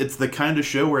the kind of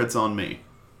show where it's on me.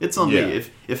 It's on me.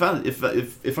 If I'm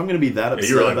going to be that upset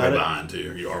you're like about way it, behind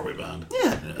too. You are way behind.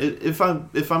 Yeah. If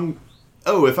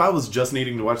I was just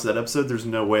needing to watch that episode, there's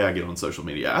no way I get on social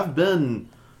media. I've been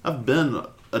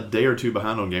a day or two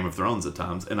behind on Game of Thrones at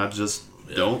times, and I just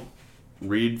don't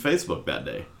read Facebook that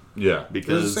day. Yeah,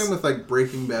 because it's the same with like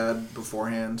Breaking Bad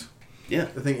beforehand. Yeah,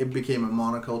 I think it became a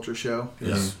monoculture show.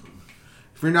 Yes.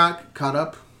 If you're not caught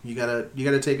up, you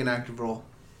gotta take an active role.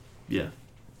 Yeah.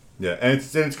 Yeah, and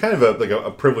it's kind of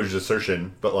a privileged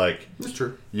assertion, but like it's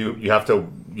true. You have to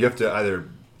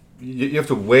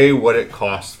weigh what it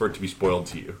costs for it to be spoiled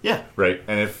to you. Yeah. Right.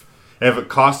 And if it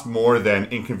costs more than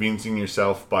inconveniencing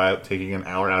yourself by taking an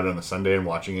hour out on a Sunday and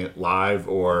watching it live,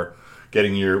 or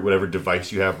getting your whatever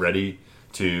device you have ready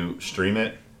to stream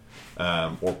it,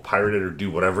 or pirate it, or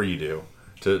do whatever you do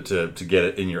to get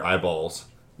it in your eyeballs,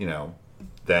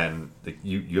 then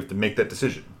you have to make that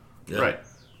decision. Yeah. Right.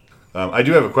 I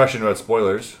do have a question about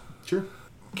spoilers. Sure.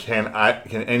 Can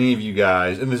any of you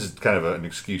guys, and this is kind of an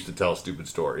excuse to tell a stupid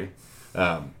story,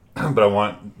 but I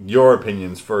want your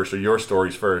opinions first, or your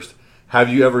stories first. Have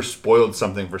you ever spoiled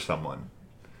something for someone?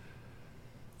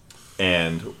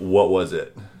 And what was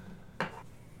it?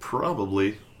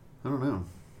 Probably. I don't know.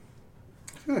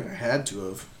 I feel like I had to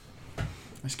have. I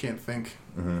just can't think.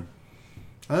 Mm-hmm.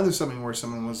 I know there's something where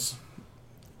someone was...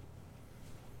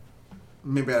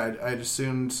 Maybe I'd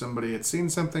assumed somebody had seen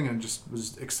something and just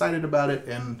was excited about it,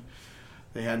 and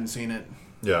they hadn't seen it.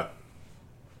 Yeah.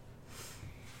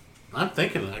 I'm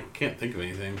thinking. I can't think of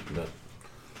anything, but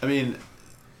I mean,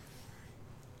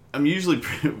 I'm usually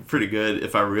pretty good.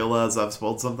 If I realize I've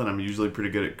spoiled something, I'm usually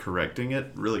pretty good at correcting it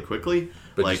really quickly.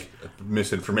 But like just a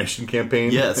misinformation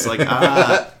campaign? Yes, like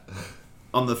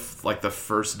on the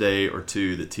first day or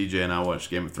two that TJ and I watched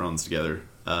Game of Thrones together,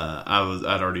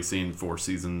 I'd already seen 4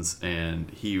 seasons, and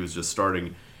he was just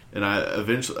starting, and I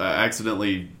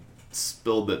accidentally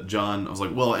spilled that John. I was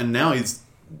like, well, and now he's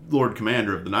Lord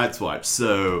Commander of the Night's Watch.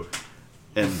 So,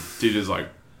 and TJ's like,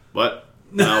 what?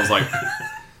 And I was like,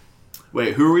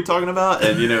 wait, who are we talking about?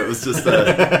 And it was just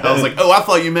I was like, oh, I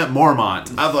thought you meant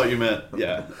Mormont. I thought you meant I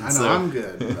know, I'm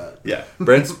good. But... Yeah,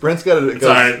 Brent's got a.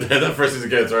 Sorry, that first season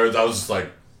of Game of Thrones, I was just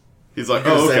like, he's like,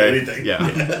 gonna oh, say okay, anything.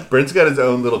 yeah. Brent's got his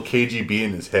own little KGB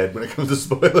in his head when it comes to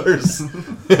spoilers.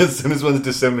 As soon as one's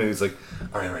disseminated, he's like,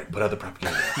 all right, put out the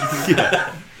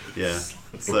propaganda. Yeah.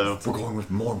 So we're going with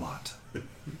Mormont.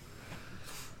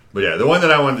 But yeah, the one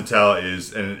that I wanted to tell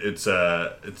is, and it's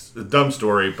a dumb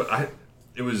story, but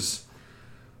it was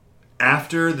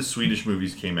after the Swedish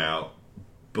movies came out,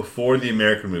 before the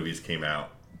American movies came out,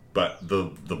 but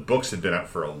the books had been out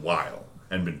for a while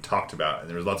and been talked about, and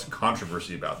there was lots of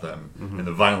controversy about them and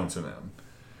the violence in them.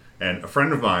 And a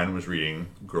friend of mine was reading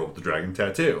Girl with the Dragon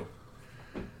Tattoo,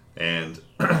 and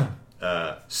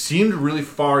seemed really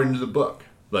far into the book,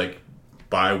 like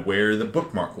by where the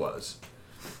bookmark was,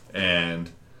 and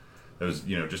I was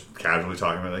just casually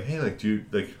talking about like, hey, like, do you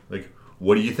like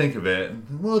what do you think of it?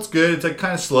 And, well, it's good. It's like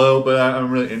kind of slow, but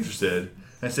I'm really interested.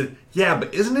 And I said, yeah,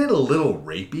 but isn't it a little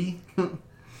rapey?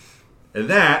 And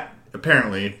that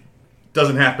apparently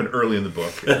doesn't happen early in the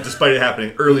book, despite it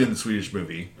happening early in the Swedish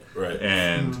movie. right.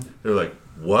 And they're like,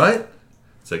 what?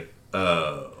 It's like,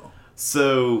 oh,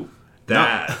 so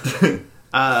that.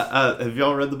 have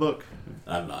y'all read the book?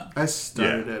 I'm not. I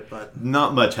started it, but...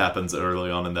 Not much happens early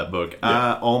on in that book.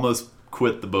 Yeah. I almost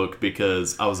quit the book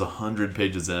because I was 100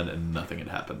 pages in and nothing had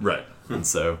happened. Right. And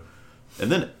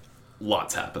then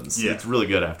lots happens. Yeah. It's really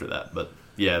good after that. But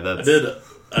yeah, that's...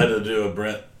 I had to do a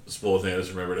Brent spoil thing. I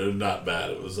just remembered it was not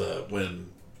bad. It was when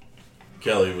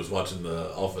Kelly was watching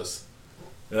The Office,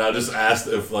 and I just asked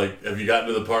if have you gotten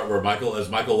to the part where has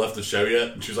Michael left the show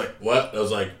yet? And she was like, what? I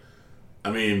was like,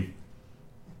 I mean,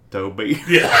 Toby.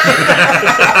 yeah.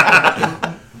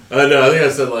 I know. I think I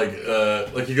said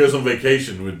like he goes on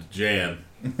vacation with Jan.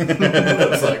 I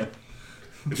was like,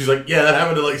 and she's like, yeah, that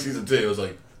happened in season 2. I was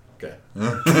like, okay,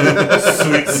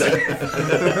 sweet save.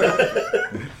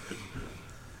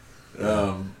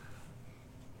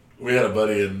 We had a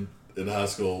buddy in high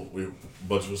school. A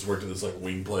bunch of us worked at this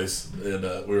wing place, and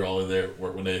we were all in there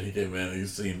work one day. And he came in and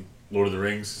he's seen Lord of the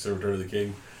Rings, so Return of the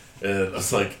King, and I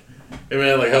was like, hey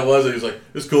man, how was it? He was like,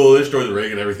 it's cool. They destroyed the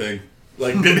ring and everything.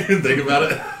 Didn't even think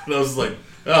about it. And I was like,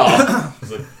 oh. I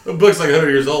was like, the book's 100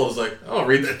 years old. I was like, I'll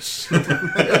read that shit.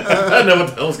 I didn't know what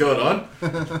the hell's going on.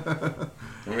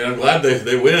 I mean, I'm glad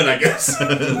they win, I guess.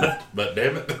 But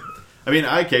damn it. I mean,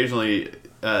 I occasionally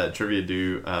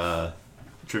do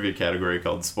trivia category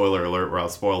called Spoiler Alert, where I'll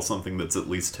spoil something that's at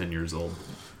least 10 years old.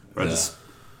 Where I just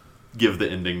give the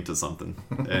ending to something,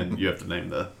 and you have to name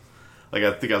the Like,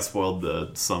 I think I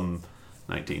spoiled some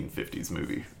 1950s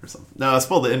movie or something. No, I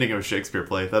spoiled the ending of a Shakespeare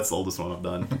play. That's the oldest one I've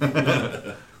done.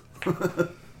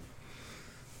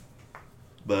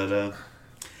 But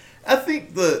I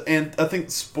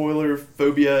think spoiler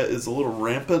phobia is a little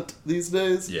rampant these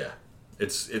days. Yeah.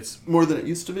 It's more than it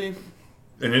used to be.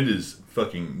 And it is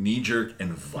fucking knee-jerk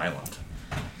and violent.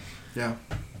 Yeah.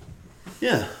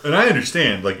 Yeah. And I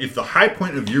understand, like, if the high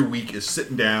point of your week is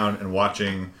sitting down and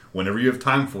watching, whenever you have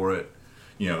time for it,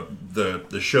 you know,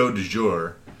 the show du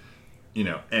jour, you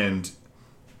know, and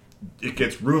it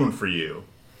gets ruined for you,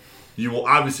 you will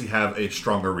obviously have a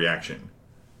stronger reaction.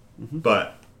 Mm-hmm.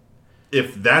 But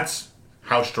if that's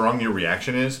how strong your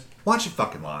reaction is, watch it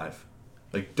fucking live.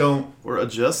 Like, don't... Or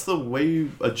adjust the way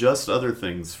you adjust other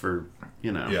things for,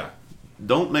 you know... Yeah.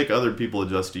 Don't make other people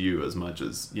adjust to you as much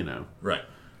as, you know... Right.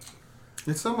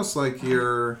 It's almost like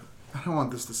you're... I don't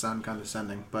want this to sound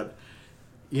condescending, but,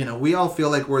 you know, we all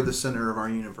feel like we're the center of our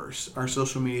universe. Our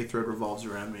social media thread revolves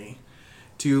around me.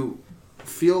 To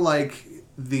feel like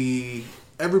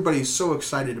everybody's so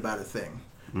excited about a thing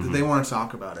that they want to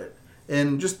talk about it.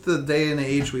 And just the day and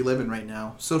age we live in right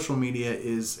now, social media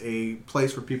is a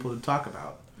place for people to talk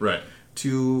about. Right.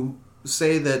 To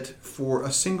say that for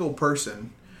a single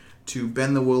person to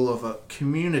bend the will of a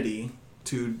community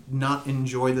to not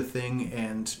enjoy the thing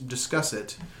and discuss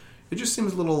it, it just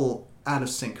seems a little out of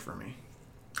sync for me.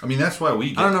 I mean, that's why we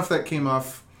get... I don't know if that came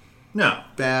off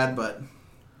bad, but...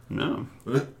 No.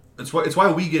 It's why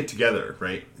we get together,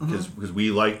 right? Because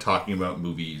we like talking about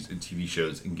movies and TV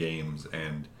shows and games,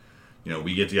 and... You know,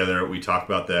 we get together, we talk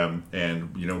about them,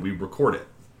 and, you know, we record it.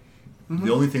 Mm-hmm.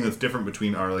 The only thing that's different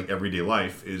between our, like, everyday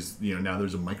life is, you know, now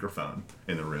there's a microphone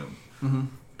in the room. Mm-hmm.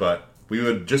 But we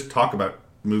would just talk about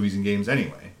movies and games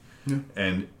anyway. Yeah.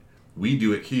 And we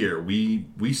do it here.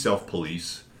 We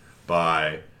self-police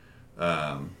by,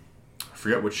 I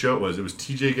forget what show it was. It was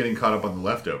TJ getting caught up on The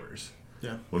Leftovers.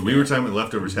 Yeah. When we were talking about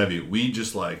Leftovers heavy, we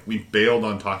just, like, we bailed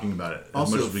on talking about it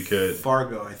as much as we could.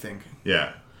 Fargo, I think.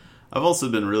 Yeah. I've also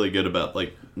been really good about,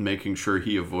 like, making sure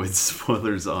he avoids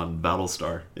spoilers on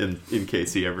Battlestar in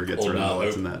case he ever gets around to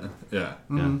watching that. Yeah.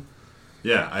 Mm-hmm.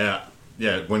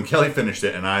 Yeah. When Kelly finished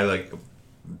it and I, like,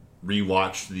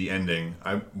 rewatched the ending,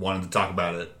 I wanted to talk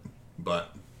about it,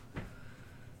 but...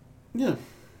 Yeah.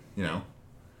 You know,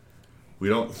 we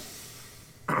don't...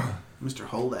 Mr.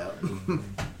 Holdout.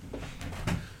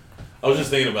 I was just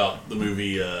thinking about the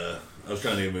movie... I was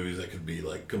trying to think of movies that could be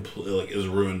like completely like as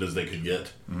ruined as they could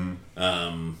get.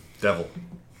 Mm-hmm. Devil.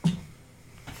 Is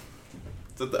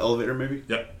that the elevator movie?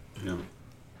 Yep.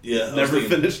 Yeah. Never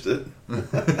finished it.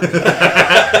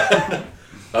 I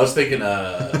was thinking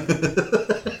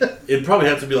it'd probably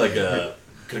have to be like a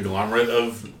conglomerate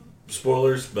of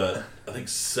spoilers, but I think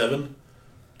 7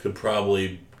 could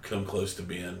probably come close to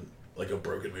being like a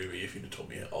broken movie if you'd have told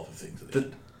me all the things at the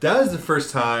end. That was the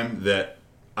first time that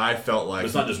I felt like... But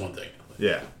it's not just one thing.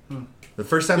 Yeah. The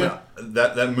first time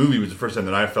that movie was the first time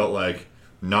that I felt like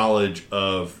knowledge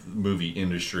of the movie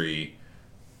industry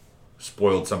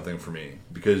spoiled something for me.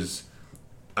 Because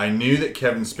I knew that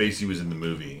Kevin Spacey was in the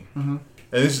movie. Mm-hmm.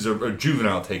 And this is a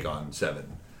juvenile take on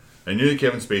 7. I knew that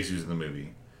Kevin Spacey was in the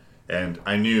movie. And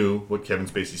I knew what Kevin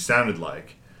Spacey sounded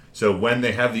like. So when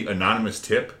they have the anonymous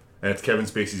tip, and it's Kevin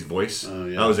Spacey's voice,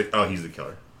 I was like, oh, he's the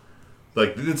killer.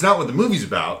 Like, it's not what the movie's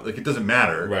about. Like, it doesn't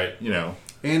matter. Right. You know.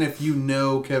 And if you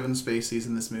know Kevin Spacey's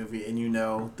in this movie, and you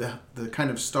know the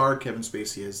kind of star Kevin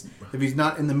Spacey is, if he's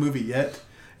not in the movie yet,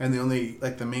 and the only,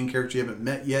 like, the main character you haven't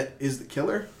met yet is the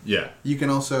killer, you can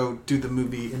also do the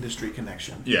movie industry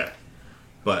connection. Yeah.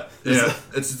 But, you know,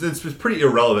 it's pretty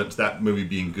irrelevant to that movie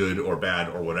being good or bad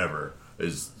or whatever,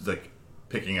 is, like,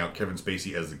 picking out Kevin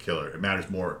Spacey as the killer. It matters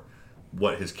more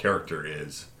what his character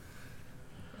is.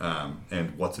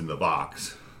 And what's in the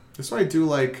box. That's why I do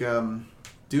like.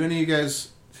 Do any of you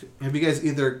guys have you guys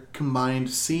either combined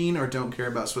seen or don't care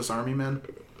about Swiss Army Men?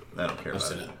 I don't care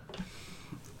about it.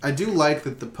 I do like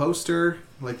that the poster,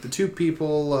 like the two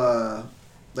people,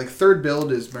 like third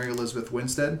build is Mary Elizabeth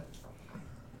Winstead.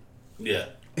 Yeah.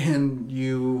 And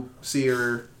you see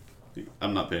her.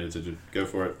 I'm not paying attention. Go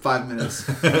for it. 5 minutes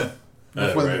before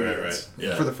the movie ends,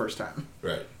 Yeah. for the first time.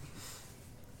 Right.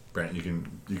 Brent, you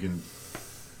can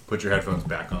put your headphones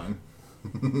back on.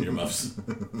 Your muffs.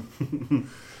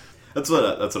 That's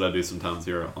what I do sometimes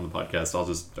here on the podcast. I'll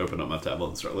just open up my tablet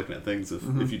and start looking at things.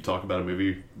 If you talk about a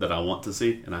movie that I want to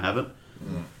see and I haven't,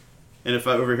 and if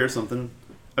I overhear something,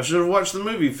 I should have watched the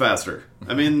movie faster.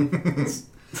 I mean,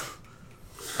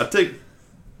 I take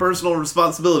personal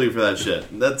responsibility for that shit.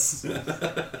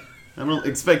 I don't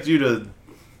expect you to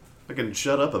fucking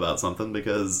shut up about something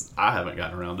because I haven't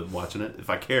gotten around to watching it. If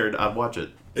I cared, I'd watch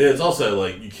it. It's also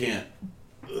like you can't.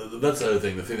 That's the other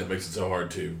thing. The thing that makes it so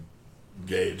hard to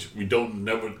gauge. We don't.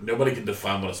 Nobody can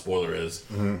define what a spoiler is,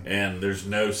 and there's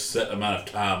no set amount of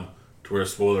time to where a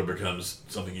spoiler becomes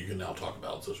something you can now talk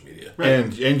about on social media. Right.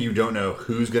 And you don't know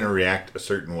who's going to react a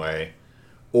certain way,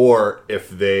 or if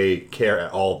they care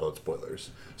at all about spoilers.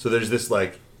 So there's this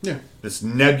this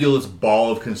nebulous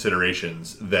ball of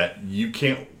considerations that you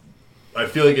can't. I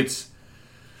feel like it's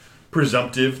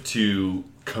presumptive to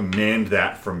command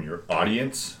that from your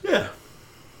audience. Yeah.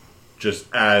 Just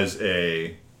as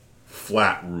a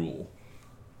flat rule.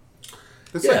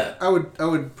 It's like, I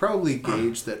would probably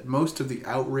gauge that most of the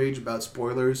outrage about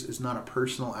spoilers is not a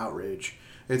personal outrage.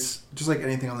 It's just like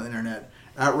anything on the internet.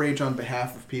 Outrage on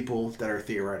behalf of people that are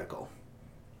theoretical.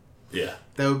 Yeah.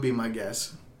 That would be my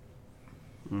guess.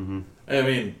 Mm-hmm. I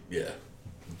mean, yeah.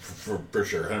 For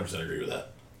sure. 100% agree with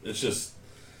that. It's just...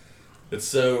 It's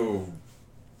such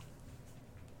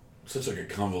like a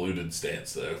convoluted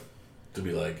stance, though. To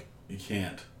be like, you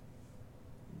can't...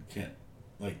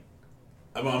 Like...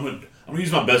 I'm gonna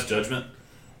use my best judgment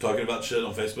talking about shit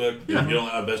on Facebook. Yeah. If you don't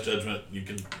like my best judgment, you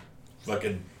can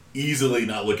fucking easily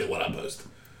not look at what I post.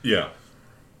 Yeah.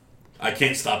 I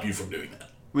can't stop you from doing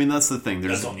that. I mean, that's the thing.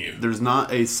 That's on you. There's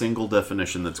not a single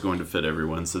definition that's going to fit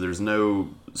everyone. So there's no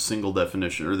single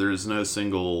definition or there's no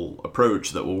single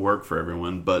approach that will work for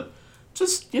everyone. But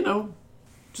just,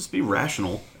 just be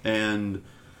rational and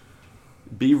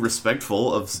be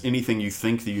respectful of anything you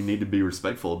think that you need to be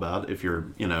respectful about if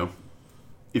you're,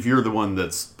 if you're the one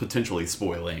that's potentially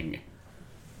spoiling.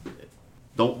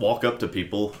 Don't walk up to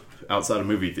people outside a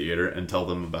movie theater and tell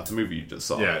them about the movie you just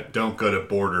saw. Yeah, don't go to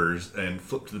Borders and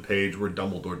flip to the page where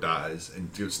Dumbledore dies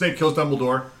and Snape kills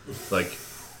Dumbledore. Like,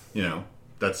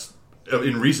 that's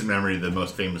in recent memory the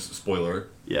most famous spoiler.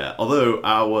 Yeah, although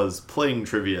I was playing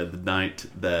trivia the night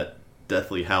that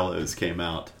Deathly Hallows came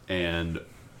out, and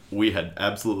we had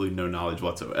absolutely no knowledge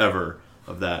whatsoever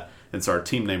of that. And so our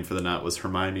team name for the night was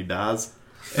Hermione Dies.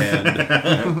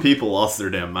 And people lost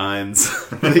their damn minds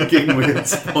thinking we had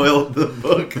spoiled the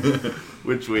book,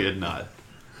 which we had not.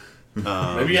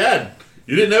 Maybe you had.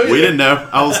 You didn't know. We didn't know.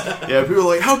 People were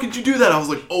like, "How could you do that?" I was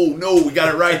like, "Oh no, we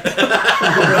got it right."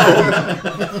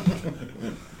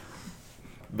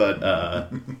 No.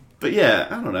 But yeah,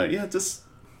 I don't know. Yeah,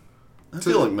 I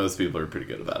feel like most people are pretty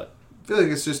good about it. I feel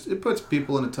like it puts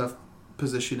people in a tough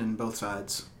position in both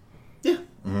sides. Yeah.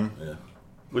 Mm-hmm. Yeah.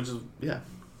 Which is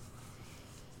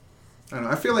I don't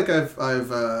know. I feel like I've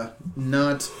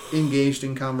not engaged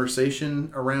in conversation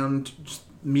around just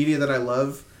media that I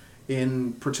love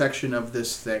in protection of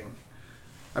this thing.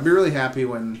 I'd be really happy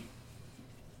when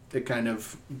it kind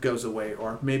of goes away,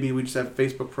 or maybe we just have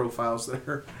Facebook profiles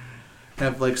that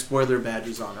have like spoiler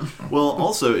badges on them. Well,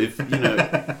 also if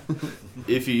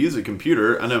you use a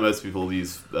computer, I know most people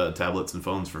use tablets and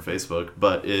phones for Facebook,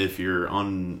 but if you're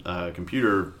on a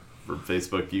computer for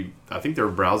Facebook, I think there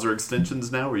are browser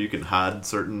extensions now where you can hide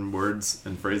certain words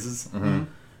and phrases,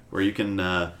 where you can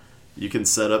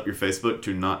set up your Facebook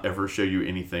to not ever show you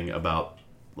anything about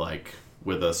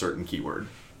with a certain keyword.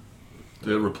 It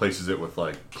replaces it with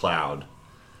cloud.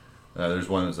 There's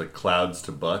one that's like clouds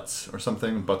to butts or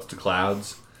something, butts to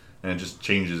clouds, and it just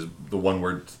changes the one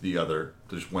word to the other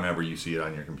just whenever you see it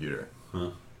on your computer. Huh.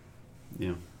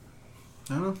 Yeah.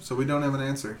 I don't know. So we don't have an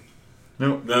answer.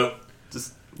 No.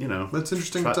 Just that's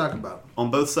interesting to talk about. On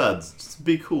both sides, just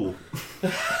be cool.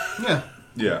 Yeah.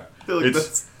 Yeah. I feel like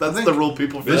that's the rule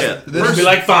people forget. We're gonna be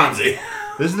like Fonzie.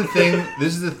 This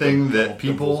is the thing that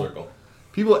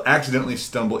people accidentally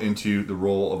stumble into the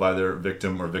role of either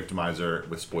victim or victimizer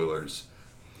with spoilers.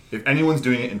 If anyone's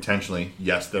doing it intentionally,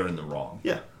 yes, they're in the wrong.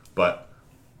 Yeah. But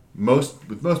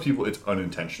with most people, it's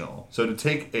unintentional. So to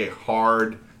take a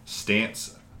hard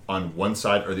stance on one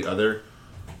side or the other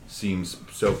seems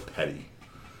so petty.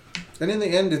 And in the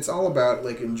end, it's all about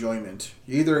enjoyment.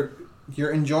 Either you're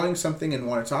enjoying something and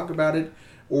want to talk about it,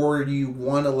 or you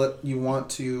want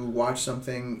to watch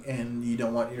something and you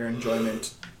don't want your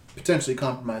enjoyment potentially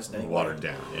compromised in any way. Watered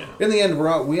down. Yeah. In the end,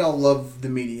 we all love the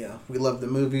media. We love the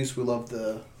movies. We love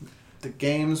the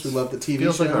games. We love the TV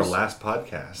Feels shows. like our last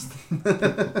podcast.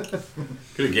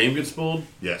 Could a game get spoiled?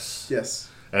 Yes. Yes.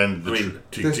 And There's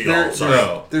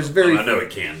there's very I know it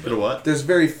can. But what? There's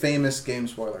very famous game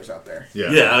spoilers out there.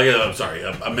 Yeah. I'm sorry.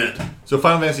 I meant. So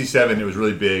Final Fantasy VII, it was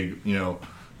really big.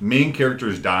 Main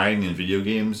characters dying in video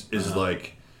games is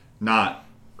not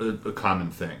a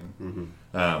common thing.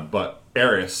 Mm-hmm. But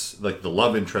Aeris, the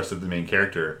love interest of the main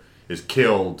character, is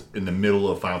killed in the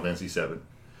middle of Final Fantasy VII.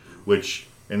 Which,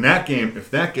 in that game, if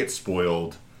that gets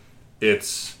spoiled,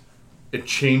 it's it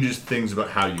changes things about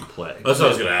how you play. That's what I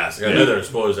was going to ask. I know there are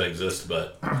spoilers that exist,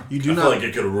 but You do I not feel like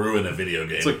it could ruin a video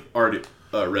game. It's like already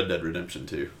Red Dead Redemption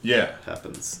 2 Yeah.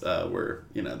 happens, where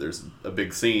there's a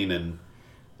big scene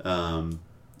and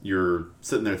you're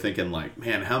sitting there thinking like,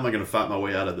 man, how am I going to fight my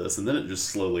way out of this? And then it just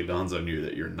slowly dawns on you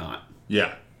that you're not,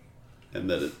 Yeah. and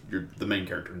that the main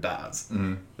character dies,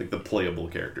 like the playable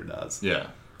character dies. Yeah.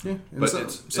 Yeah, and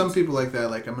But some people like that,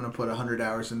 like I'm going to put 100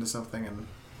 hours into something and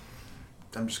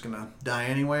I'm just going to die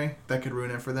anyway. That could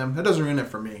ruin it for them. That doesn't ruin it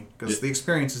for me because the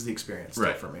experience is the experience still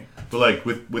Right. for me. But like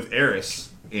with Eris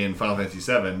in Final Fantasy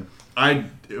VII,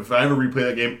 if I ever replay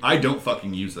that game, I don't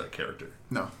fucking use that character.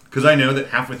 No. Because I know that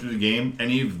halfway through the game,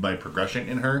 any of my progression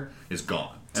in her is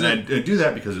gone. And I do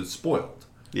that because it's spoiled.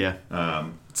 Yeah.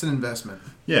 It's an investment.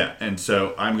 Yeah, and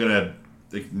so I'm going to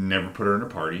never put her in a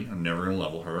party. I'm never going to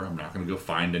level her. I'm not going to go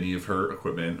find any of her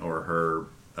equipment or her,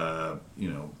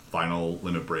 final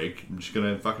limit break. I'm just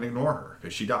going to fucking ignore her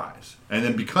because she dies. And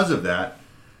then because of that,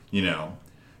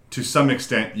 to some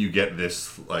extent you get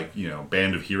this,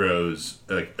 band of heroes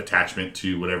attachment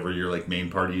to whatever your, main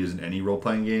party is in any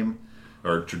role-playing game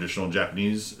or traditional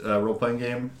Japanese role-playing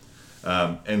game.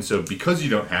 And so because you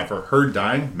don't have her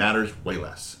dying matters way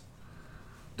less.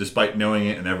 Despite knowing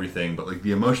it and everything, but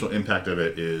the emotional impact of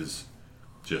it is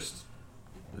just,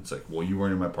 it's like, well, you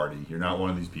weren't in my party. You're not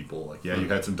one of these people. You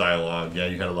had some dialogue. Yeah,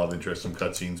 you had a love interest, some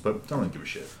cutscenes, but don't really give a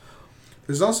shit.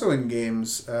 There's also in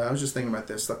games, I was just thinking about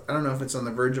this. I don't know if it's on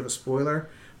the verge of a spoiler,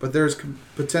 but there's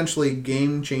potentially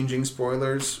game-changing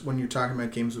spoilers when you're talking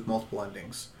about games with multiple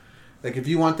endings. Like, if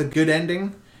you want the good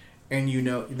ending, and you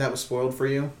know that was spoiled for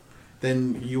you,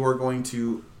 then you are going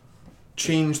to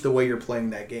change the way you're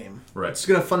playing that game. Right. It's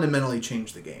going to fundamentally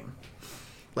change the game.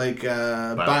 Like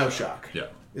Bioshock Yeah.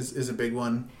 is a big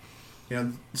one.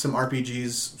 Some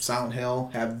RPGs, Silent Hill,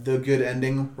 have the good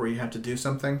ending where you have to do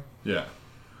something. Yeah.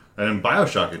 And in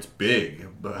Bioshock, it's big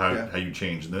how you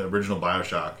change. In the original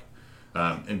Bioshock,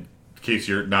 in case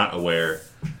you're not aware,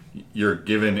 you're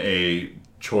given a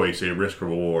choice, a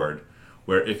risk-reward,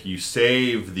 where if you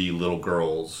save the little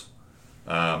girls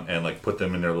and put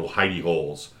them in their little hidey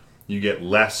holes, you get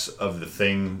less of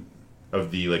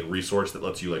the resource that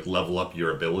lets you level up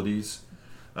your abilities,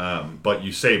 but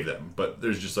you save them. But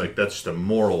there's just that's just a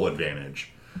moral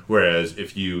advantage. Whereas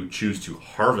if you choose to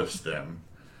harvest them,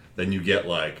 then you get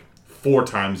 4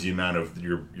 times the amount of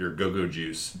your go-go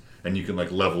juice, and you can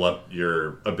level up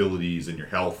your abilities and your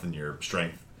health and your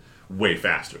strength way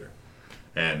faster.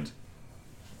 And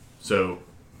so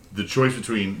the choice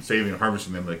between saving and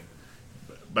harvesting them,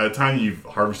 by the time you've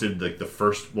harvested the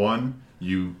first one,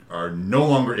 you are no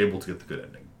longer able to get the good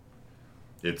ending.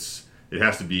 It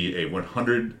has to be a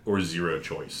 100 or 0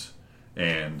 choice.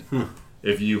 And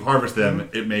if you harvest them,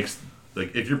 it makes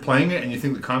if you're playing it and you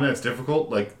think the combat's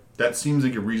difficult, that seems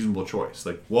like a reasonable choice.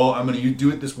 Well, I'm going to do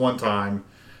it this one time,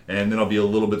 and then I'll be a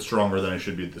little bit stronger than I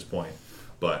should be at this point.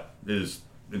 But it is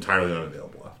entirely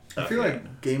unavailable. I feel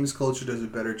like games culture does a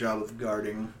better job of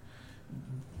guarding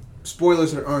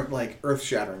spoilers that aren't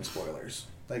earth-shattering spoilers.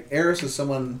 Eris is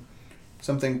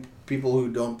something people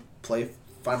who don't play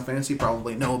Final Fantasy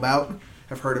probably know about,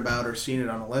 have heard about, or seen it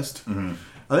on a list. Mm-hmm.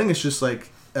 I think it's just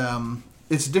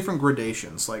it's different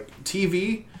gradations.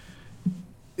 TV,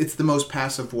 it's the most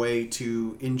passive way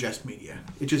to ingest media.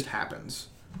 It just happens,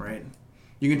 right?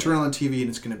 You can turn on the TV and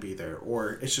it's going to be there,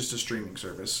 or it's just a streaming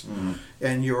service. Mm-hmm.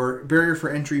 And your barrier for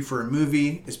entry for a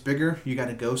movie is bigger. You got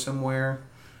to go somewhere.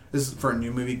 This is for a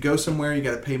new movie. Go somewhere, you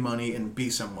got to pay money and be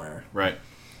somewhere. Right.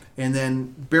 And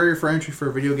then barrier for entry for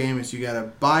a video game is you got to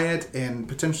buy it and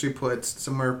potentially put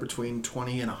somewhere between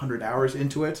 20 and 100 hours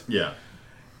into it. Yeah.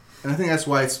 And I think that's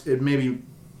why it may be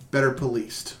better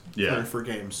policed for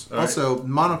games. All also,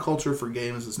 monoculture for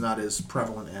games is not as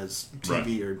prevalent as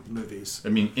TV or movies. I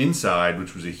mean, Inside,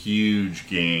 which was a huge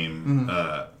game,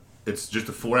 it's just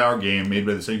a 4-hour game made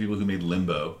by the same people who made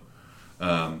Limbo.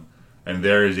 And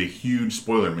there is a huge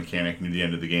spoiler mechanic near the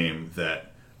end of the game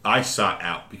that I sought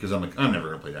out because I'm I'm never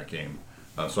going to play that game.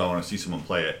 So I want to see someone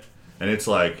play it. And it's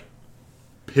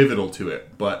pivotal to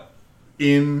it. But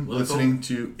in listening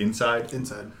to Inside,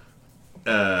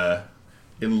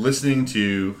 in listening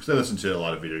to, because I listen to a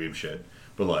lot of video game shit,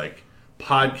 but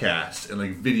podcasts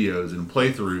and videos and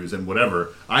playthroughs and whatever,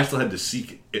 I still had to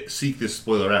seek this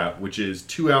spoiler out, which is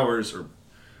 2 hours or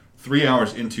 3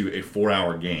 hours into a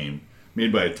 4-hour game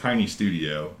made by a tiny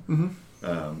studio.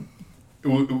 Mm-hmm.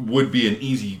 It would be an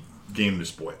easy game to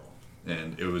spoil,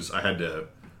 and I had to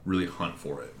really hunt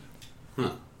for it.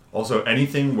 Huh. Also,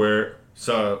 anything where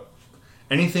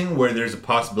there's a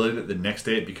possibility that the next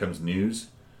day it becomes news,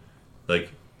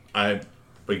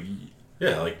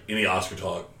 Yeah, like any Oscar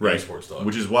talk, Right. any sports talk.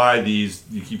 Which is why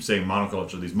you keep saying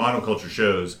monoculture. These monoculture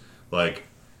shows, like,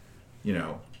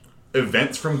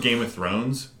 events from Game of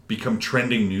Thrones become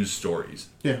trending news stories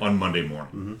on Monday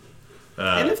morning.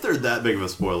 And if they're that big of a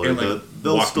spoiler, and, like,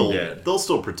 they'll Walking Dead.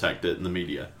 still protect it in the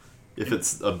media if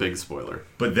it's a big spoiler.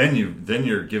 But then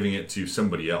you're giving it to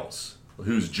somebody else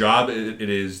whose job it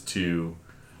is to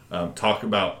talk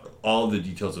about all the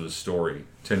details of a story,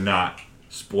 to not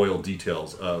spoil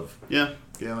details of Yeah.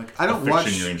 Yeah, like I don't fiction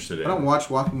watch. you're interested in. I don't watch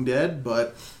Walking Dead,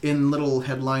 but in little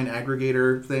headline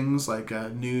aggregator things like a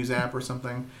news app or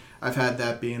something, I've had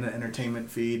that be in an entertainment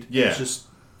feed. Yeah. It's just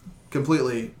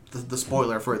completely the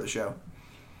spoiler for the show.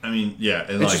 I mean, yeah,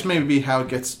 and It's just maybe how it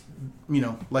gets,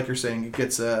 like you're saying, it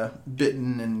gets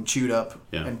bitten and chewed up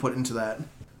Yeah. and put into that.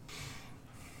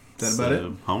 Is that about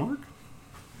it? Homework?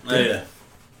 Oh, yeah.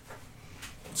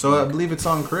 So I believe it's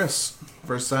on Chris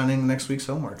for signing next week's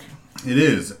homework. It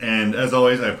is, and as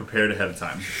always, I prepared ahead of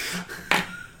time.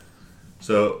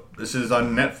 So this is on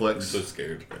I'm Netflix. so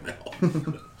scared right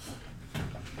now.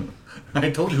 I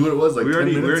told you who it was. Like We 10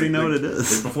 already minutes know like- what it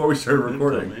is. like before we started Tell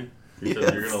recording. me. You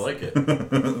said you're gonna like it.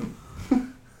 I'm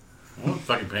not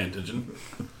fucking paying attention.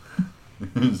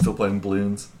 Still playing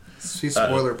balloons. She's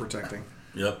spoiler protecting.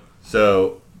 Yep.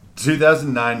 So,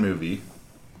 2009 movie,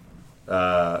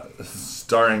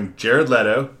 starring Jared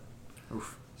Leto,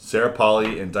 Sarah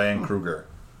Polley, and Diane Kruger.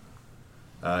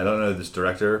 I don't know this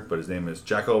director, but his name is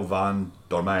Jaco van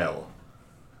Dormael.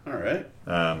 All right.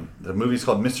 The movie's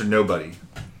called Mr. Nobody.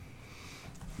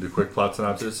 The quick plot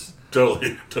synopsis.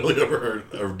 Totally overheard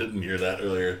or didn't hear that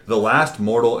earlier. The last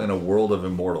mortal in a world of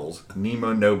immortals,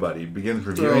 Nemo Nobody, begins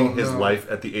reviewing his no. life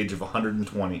at the age of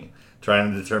 120,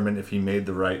 trying to determine if he made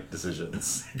the right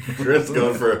decisions. Chris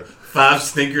going for 5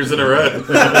 stinkers in a row.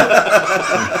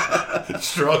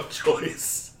 Strong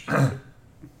choice to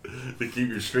keep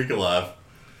your streak alive.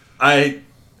 I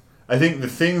think the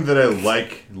thing that I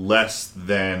like less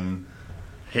than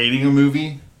hating a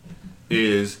movie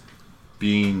is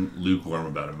being lukewarm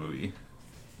about a movie.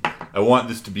 I want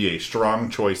this to be a strong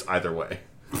choice either way.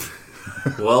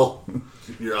 Well,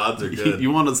 your odds are good. You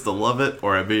want us to love it,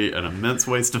 or it'd be an immense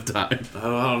waste of time. I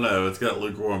don't know. It's got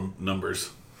lukewarm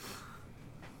numbers.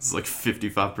 It's like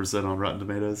 55% on Rotten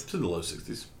Tomatoes. It's in the low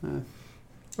 60s.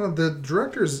 Well, the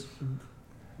director's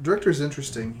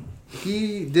interesting.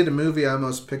 He did a movie I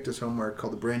almost picked as homework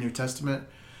called The Brand New Testament.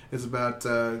 It's about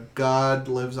God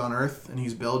lives on Earth, and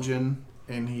he's Belgian,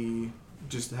 and he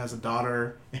just has a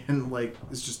daughter, and like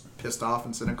is just pissed off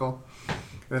and cynical.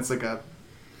 And it's like a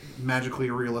magically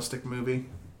realistic movie,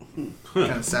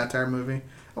 kind of satire movie. I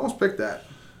almost picked that.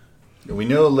 We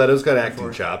know Leto's got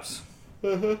acting chops.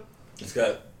 It's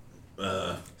got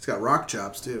It's got rock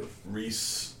chops too.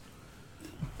 Reese.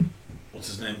 What's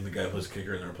his name? The guy who plays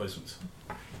kicker in the replacements.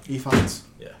 E-Fonts.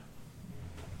 Yeah.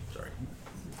 Sorry.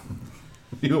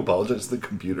 You apologize to the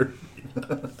computer.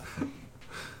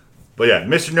 But yeah,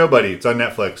 Mr. Nobody. It's on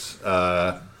Netflix.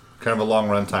 Kind of a long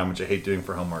run time, which I hate doing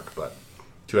for homework, but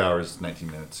 2 hours,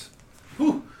 19 minutes.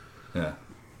 Whew. Yeah.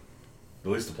 At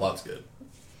least the plot's good.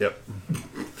 Yep.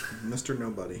 Mr.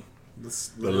 Nobody.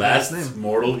 The last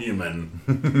mortal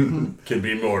human can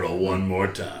be mortal one more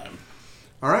time.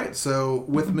 All right, so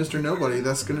with Mr. Nobody,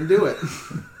 that's going to do it.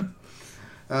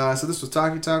 So this was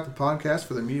Talkie Talk, the podcast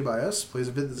for the Media by Us. Please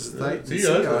visit the site and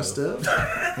see our stuff.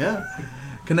 Yeah.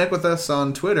 Connect with us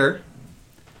on Twitter.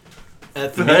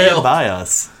 At the Media by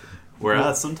Us, where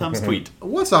I sometimes tweet.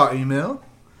 What's our email?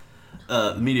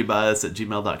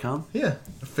 Mediabias@gmail.com. Yeah.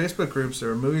 Facebook groups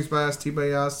are Movies by Us, TV by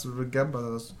Us, Get by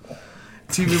Us,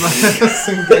 TV by Us,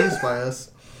 and Games by Us.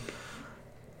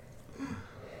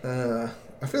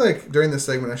 I feel like during this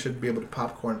segment I should be able to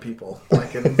popcorn people,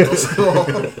 like in middle school.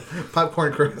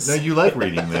 Popcorn Chris. No, you like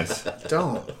reading this.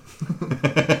 Don't.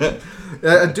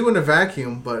 I do in a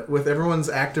vacuum, but with everyone's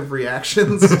active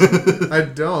reactions, I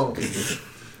don't.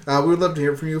 We would love to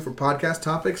hear from you for podcast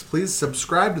topics. Please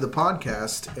subscribe to the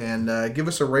podcast and give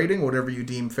us a rating, whatever you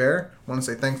deem fair. I want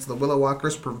to say thanks to the Willow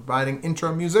Walkers for providing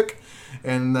intro music,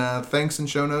 and thanks in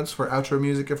show notes for outro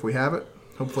music if we have it.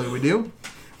 Hopefully we do.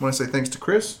 I want to say thanks to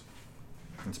Chris.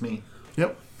 It's me.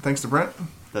 Yep. Thanks to Brent.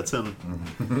 That's him.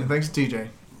 And thanks to TJ.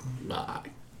 Bye.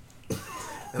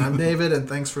 And I'm David, and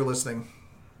thanks for listening.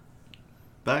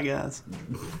 Bye, guys.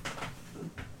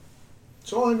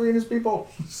 So hungry in his people.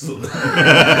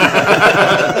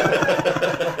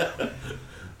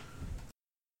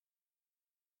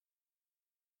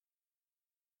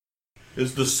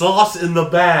 Is the sauce in the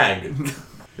bag?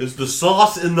 Is the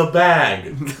sauce in the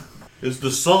bag? Is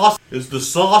the sauce in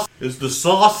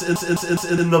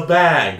the bag?